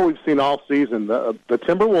it's been what we've seen all season. The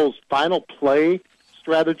Timberwolves' final play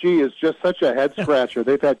strategy is just such a head-scratcher.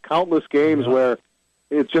 They've had countless games where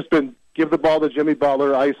it's just been give the ball to Jimmy Butler,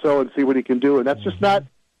 ISO, and see what he can do. And that's just not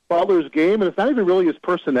Butler's game, and it's not even really his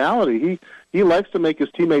personality. He likes to make his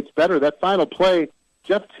teammates better. That final play,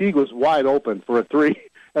 Jeff Teague was wide open for a 3.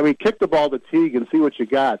 I mean, kick the ball to Teague and see what you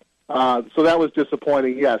got. So that was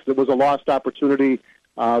disappointing, yes. It was a lost opportunity.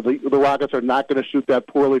 The Rockets are not going to shoot that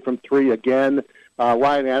poorly from 3 again.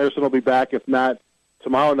 Ryan Anderson will be back, if not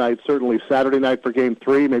tomorrow night, certainly Saturday night for Game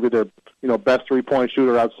 3. Maybe their best three-point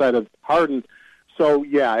shooter outside of Harden. So,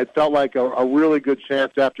 yeah, it felt like a really good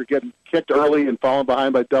chance after getting kicked early and falling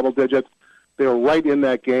behind by double digits. They were right in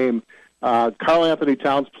that game. Karl Anthony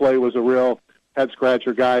Towns' play was a real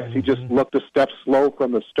head-scratcher, guys. He just looked a step slow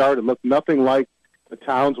from the start. It looked nothing like the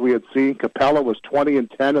Towns we had seen. Capella was 20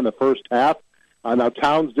 and 10 in the first half. Now,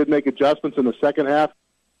 Towns did make adjustments in the second half,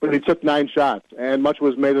 but he took 9 shots. And much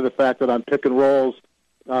was made of the fact that on pick and rolls,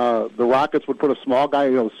 the Rockets would put a small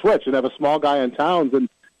guy, switch and have a small guy on Towns, and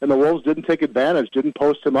the Wolves didn't take advantage, didn't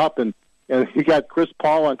post him up, and he got Chris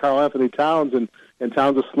Paul on Karl Anthony Towns, and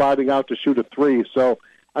Towns is sliding out to shoot a 3. So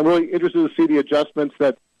I'm really interested to see the adjustments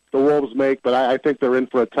that the Wolves make, but I think they're in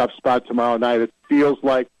for a tough spot tomorrow night. It feels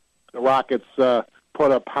like the Rockets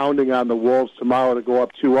put a pounding on the Wolves tomorrow to go up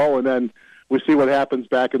 2-0, and then we see what happens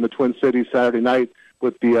back in the Twin Cities Saturday night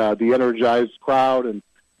with the energized crowd and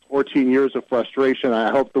 14 years of frustration. I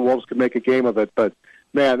hope the Wolves can make a game of it, but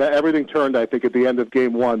man, everything turned, I think, at the end of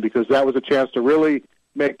Game 1, because that was a chance to really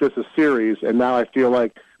make this a series, and now I feel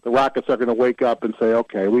like the Rockets are going to wake up and say,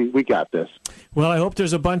 okay, we got this. Well, I hope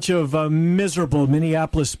there's a bunch of miserable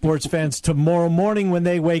Minneapolis sports fans tomorrow morning when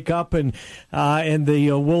they wake up and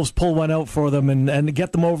the Wolves pull one out for them and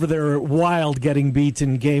get them over their wild getting beat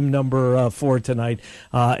in game number 4 tonight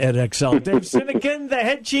at XL. Dave Sinekin,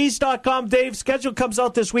 theheadcheese.com. Dave, schedule comes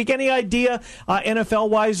out this week. Any idea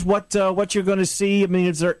NFL-wise what you're going to see? I mean,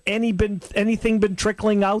 is there anything been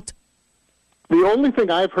trickling out? The only thing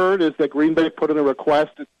I've heard is that Green Bay put in a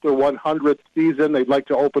request. It's their 100th season. They'd like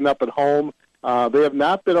to open up at home. They have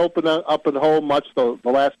not been open up at home much the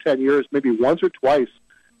last 10 years, maybe once or twice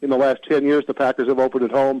in the last 10 years the Packers have opened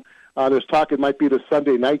at home. There's talk it might be the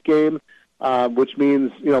Sunday night game, which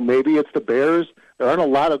means, maybe it's the Bears. There aren't a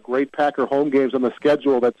lot of great Packer home games on the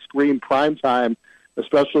schedule that scream prime time,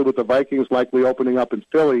 especially with the Vikings likely opening up in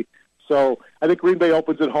Philly. So I think Green Bay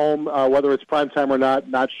opens at home, whether it's prime time or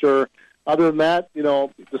not sure. Other than that,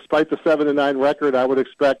 despite the 7-9 record, I would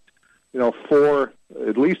expect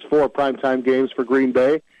at least four primetime games for Green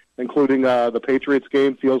Bay, including the Patriots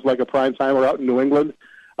game. Feels like a primetimer out in New England.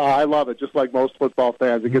 I love it, just like most football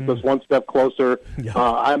fans. It gets us one step closer. Yeah.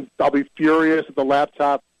 I'll be furious at the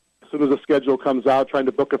laptop as soon as the schedule comes out, trying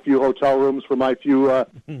to book a few hotel rooms for my few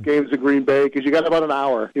games in Green Bay, because you got about an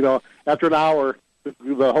hour. After an hour,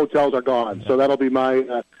 the hotels are gone. So that'll be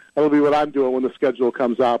what I'm doing when the schedule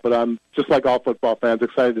comes out. But I'm, just like all football fans,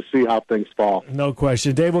 excited to see how things fall. No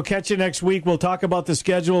question. Dave, we'll catch you next week. We'll talk about the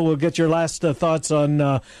schedule. We'll get your last thoughts on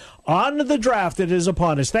the draft that is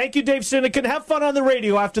upon us. Thank you, Dave Sinekin. Have fun on the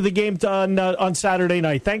radio after the game on Saturday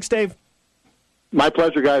night. Thanks, Dave. My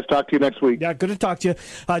pleasure, guys. Talk to you next week. Yeah, good to talk to you.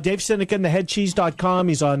 Dave Sinekin, theheadcheese.com.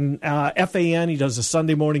 He's on FAN. He does a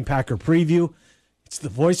Sunday morning Packer preview. It's the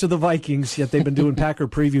voice of the Vikings, yet they've been doing Packer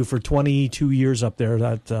preview for 22 years up there.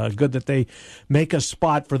 That good that they make a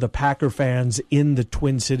spot for the Packer fans in the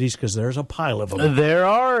Twin Cities, because there's a pile of them. There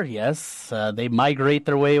are, yes. They migrate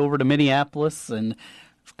their way over to Minneapolis, and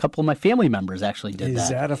a couple of my family members actually did that. Is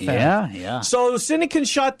that a fact? Yeah. So Sinekin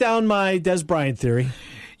shot down my Des Bryant theory.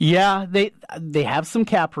 Yeah, they have some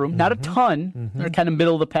cap room. Not a ton. Mm-hmm. They're kind of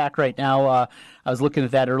middle of the pack right now. I was looking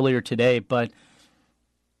at that earlier today, but...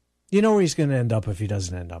 You know where he's going to end up if he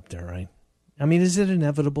doesn't end up there, right? I mean, is it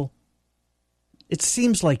inevitable? It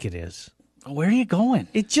seems like it is. Where are you going?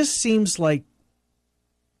 It just seems like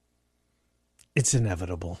it's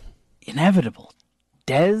inevitable. Inevitable.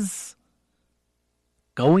 Dez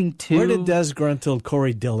going to... Where did Dez Gruntle,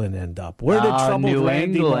 Corey Dillon end up? Where did troubled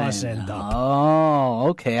Randy Moss end up? Oh,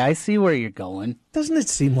 okay. I see where you're going. Doesn't it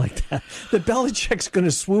seem like that? That Belichick's going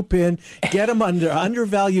to swoop in, get him under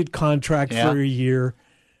undervalued contract for a year,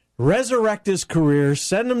 resurrect his career,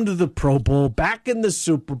 send him to the Pro Bowl, back in the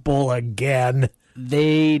Super Bowl again.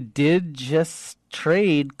 They did just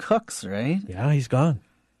trade Cooks, right? Yeah, he's gone.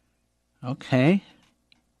 Okay.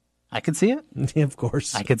 I can see it. Yeah, of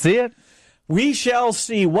course. I can see it. We shall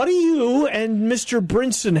see. What do you and Mr.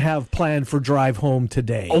 Brinson have planned for Drive Home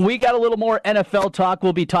today? We got a little more NFL talk.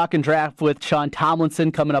 We'll be talking draft with Sean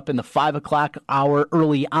Tomlinson coming up in the 5 o'clock hour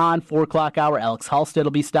early on. 4 o'clock hour, Alex Halstead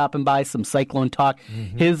will be stopping by. Some Cyclone talk.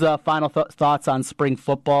 Mm-hmm. His final thoughts on spring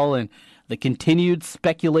football and the continued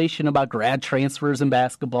speculation about grad transfers in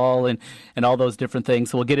basketball and all those different things.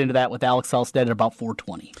 So we'll get into that with Alex Halstead at about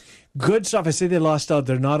 4:20. Good stuff. I say they lost out.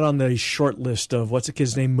 They're not on the short list of, what's the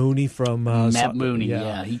kid's name, Mooney from... Matt Mooney,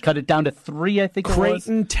 yeah. He cut it down to 3, I think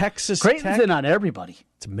Creighton, it was. Texas Creighton's Tech. in on everybody.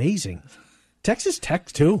 It's amazing. Texas Tech,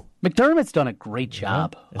 too. McDermott's done a great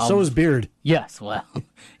job. And so is Beard. Yes, well,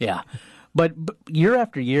 yeah. But year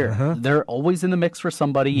after year, they're always in the mix for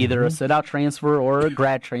somebody, either a sit-out transfer or a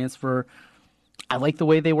grad transfer. I like the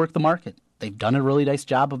way they work the market. They've done a really nice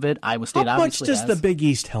job of it. Iowa State obviously has. How much does the Big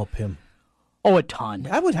East help him? Oh, a ton.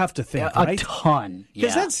 I would have to think, right? A ton,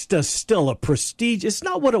 because that's still a prestige. It's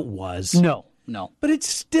not what it was. No. But it's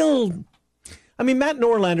still... I mean, Matt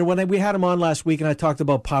Norlander, when we had him on last week and I talked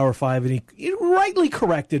about Power 5, and he rightly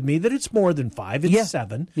corrected me that it's more than 5. It's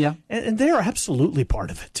 7. Yeah. And they're absolutely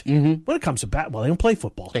part of it. Mm-hmm. When it comes to basketball, they don't play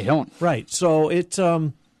football. They don't. Right. So it's...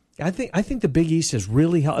 I think the Big East has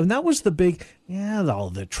really helped. And that was the big...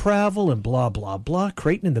 all the travel and blah, blah, blah.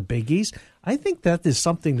 Creighton in the Big East. I think that is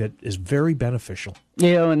something that is very beneficial.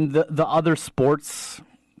 Yeah, and the other sports,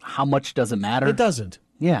 how much does it matter? It doesn't.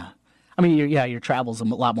 Yeah. I mean, your travel's a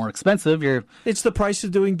lot more expensive. It's the price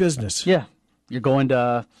of doing business. Yeah. You're going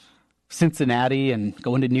to Cincinnati and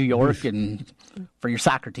going to New York and for your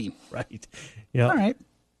soccer team. Right. Yeah. All right.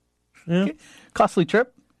 Yeah. Okay. Costly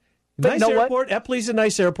trip. Nice airport. Epley's a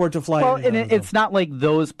nice airport to fly. Well, and it's not like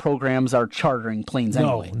those programs are chartering planes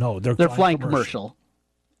anyway. No, they're flying commercial.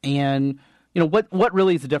 And what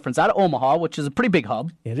really is the difference? Out of Omaha, which is a pretty big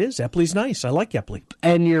hub. It is. Epley's nice. I like Epley.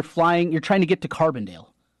 And you're trying to get to Carbondale.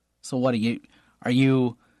 So what are you Are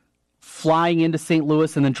you flying into St.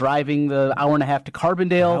 Louis and then driving the hour and a half to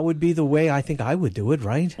Carbondale? That would be the way I think I would do it,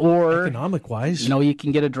 right? Or economic-wise. You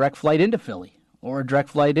can get a direct flight into Philly or a direct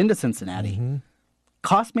flight into Cincinnati. Mm-hmm.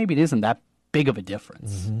 Cost maybe it isn't that big of a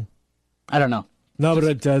difference. Mm-hmm. I don't know. No,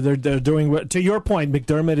 but they're doing, to your point,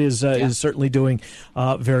 McDermott is certainly doing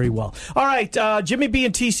very well. All right, Jimmy B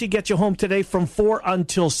and TC get you home today from 4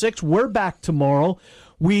 until 6. We're back tomorrow.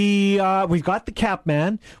 We've got the Cap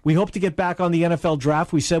Man. We hope to get back on the NFL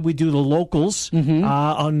draft. We said we'd do the locals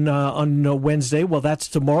on Wednesday. Well, that's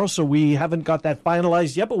tomorrow, so we haven't got that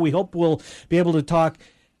finalized yet, but we hope we'll be able to talk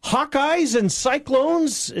Hawkeyes and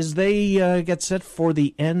Cyclones as they get set for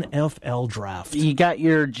the NFL draft. You got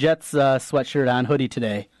your Jets sweatshirt on, hoodie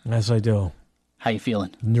today. Yes, I do. How you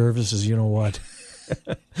feeling? Nervous as you know what.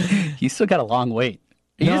 You still got a long wait.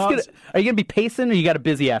 Are you going to be pacing, or you got a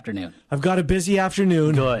busy afternoon? I've got a busy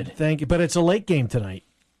afternoon. Good. Thank you. But it's a late game tonight.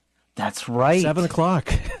 That's right. 7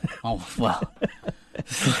 o'clock. Oh, well.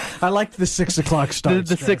 I liked the 6 o'clock start.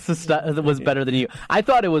 The 6 was better than you. I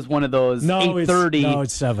thought it was one of those 8:30. No,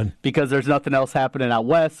 it's 7. Because there's nothing else happening out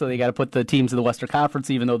west, so they got to put the teams in the Western Conference,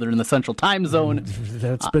 even though they're in the Central Time Zone.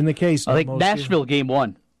 That's been the case. I think Nashville game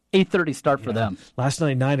 1. 8:30 start for them. Last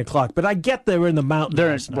night, 9 o'clock. But I get they were in the mountains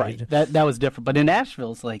last night. Right. That was different. But in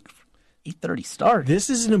Nashville, it's like 8:30 start. This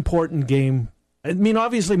is an important game. I mean,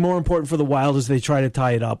 obviously more important for the Wild as they try to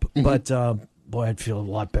tie it up. Mm-hmm. But, boy, I'd feel a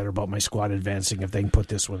lot better about my squad advancing if they can put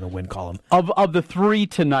this one in the win column. Of the 3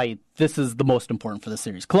 tonight, this is the most important for the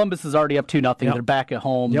series. Columbus is already up 2-0. Yep. They're back at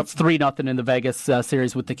home. Yep. It's 3-0 in the Vegas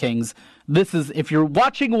series with the Kings. This is, if you're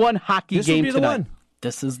watching one hockey game tonight, the one.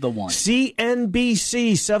 This is the one.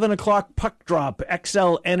 CNBC, 7 o'clock puck drop.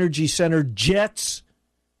 XL Energy Center, Jets.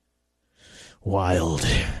 Wild.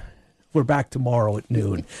 We're back tomorrow at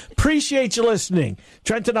noon. Appreciate you listening.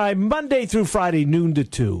 Trent and I, Monday through Friday, noon to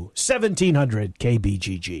 2. 1700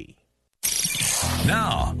 KBGG.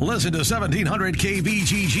 Now, listen to 1700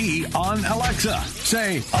 KBGG on Alexa.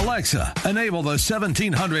 Say, Alexa, enable the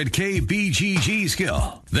 1700 KBGG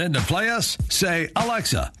skill. Then to play us, say,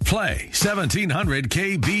 Alexa, play 1700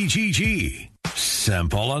 KBGG.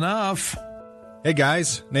 Simple enough. Hey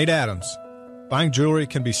guys, Nate Adams. Buying jewelry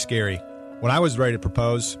can be scary. When I was ready to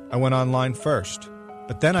propose, I went online first.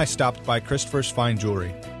 But then I stopped by Christopher's Fine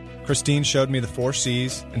Jewelry. Christine showed me the 4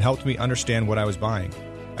 C's and helped me understand what I was buying.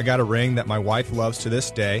 I got a ring that my wife loves to this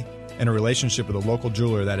day and a relationship with a local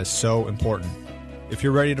jeweler that is so important. If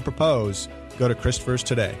you're ready to propose, go to Christopher's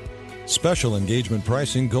today. Special engagement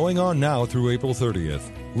pricing going on now through April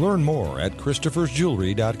 30th. Learn more at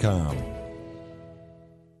Christopher'sJewelry.com.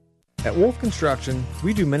 At Wolf Construction,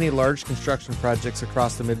 we do many large construction projects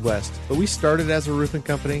across the Midwest, but we started as a roofing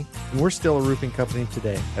company, and we're still a roofing company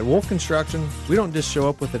today. At Wolf Construction, we don't just show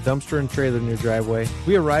up with a dumpster and trailer in your driveway.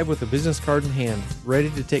 We arrive with a business card in hand, ready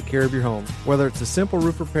to take care of your home. Whether it's a simple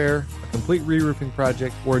roof repair, a complete re-roofing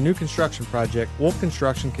project, or a new construction project, Wolf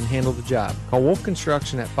Construction can handle the job. Call Wolf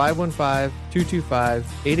Construction at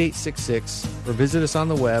 515-225-8866 or visit us on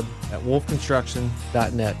the web at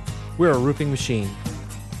wolfconstruction.net. We're a roofing machine.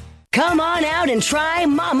 Come on out and try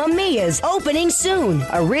Mamma Mia's, opening soon.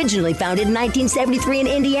 Originally founded in 1973 in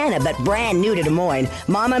Indiana, but brand new to Des Moines,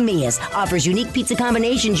 Mamma Mia's offers unique pizza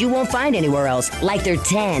combinations you won't find anywhere else, like their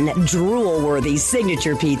 10 drool-worthy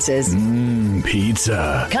signature pizzas.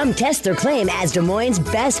 Pizza. Come test their claim as Des Moines'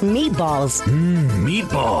 best meatballs.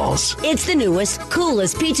 Meatballs. It's the newest,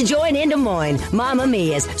 coolest pizza joint in Des Moines. Mamma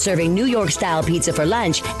Mia's, serving New York-style pizza for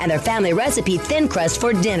lunch and their family recipe thin crust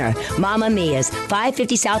for dinner. Mamma Mia's,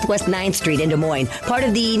 550 Southwest 9th Street in Des Moines, part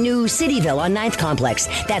of the new Cityville on 9th Complex.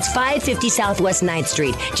 That's 550 Southwest 9th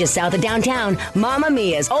Street, just south of downtown. Mamma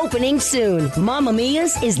Mia's, opening soon. Mamma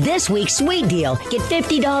Mia's is this week's sweet deal. Get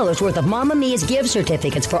 $50 worth of Mamma Mia's gift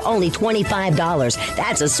certificates for only $25.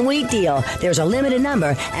 That's a sweet deal. There's a limited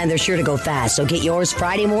number, and they're sure to go fast, so get yours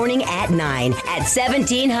Friday morning at 9 at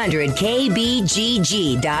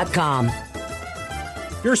 1700kbgg.com.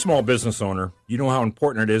 If you're a small business owner, you know how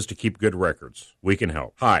important it is to keep good records. We can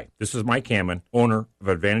help. Hi, this is Mike Hammond, owner of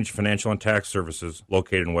Advantage Financial and Tax Services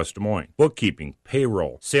located in West Des Moines. Bookkeeping,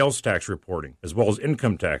 payroll, sales tax reporting, as well as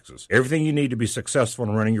income taxes. Everything you need to be successful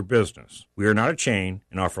in running your business. We are not a chain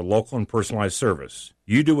and offer local and personalized service.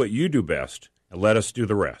 You do what you do best and let us do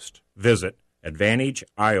the rest. Visit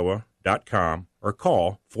AdvantageIowa.com or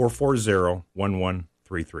call 440-1133.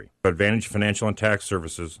 Advantage Financial and Tax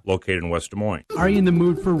Services located in West Des Moines. Are you in the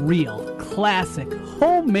mood for real, classic,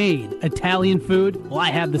 homemade Italian food? Well,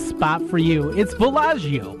 I have the spot for you. It's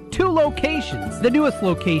Villaggio. 2 locations. The newest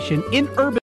location in urban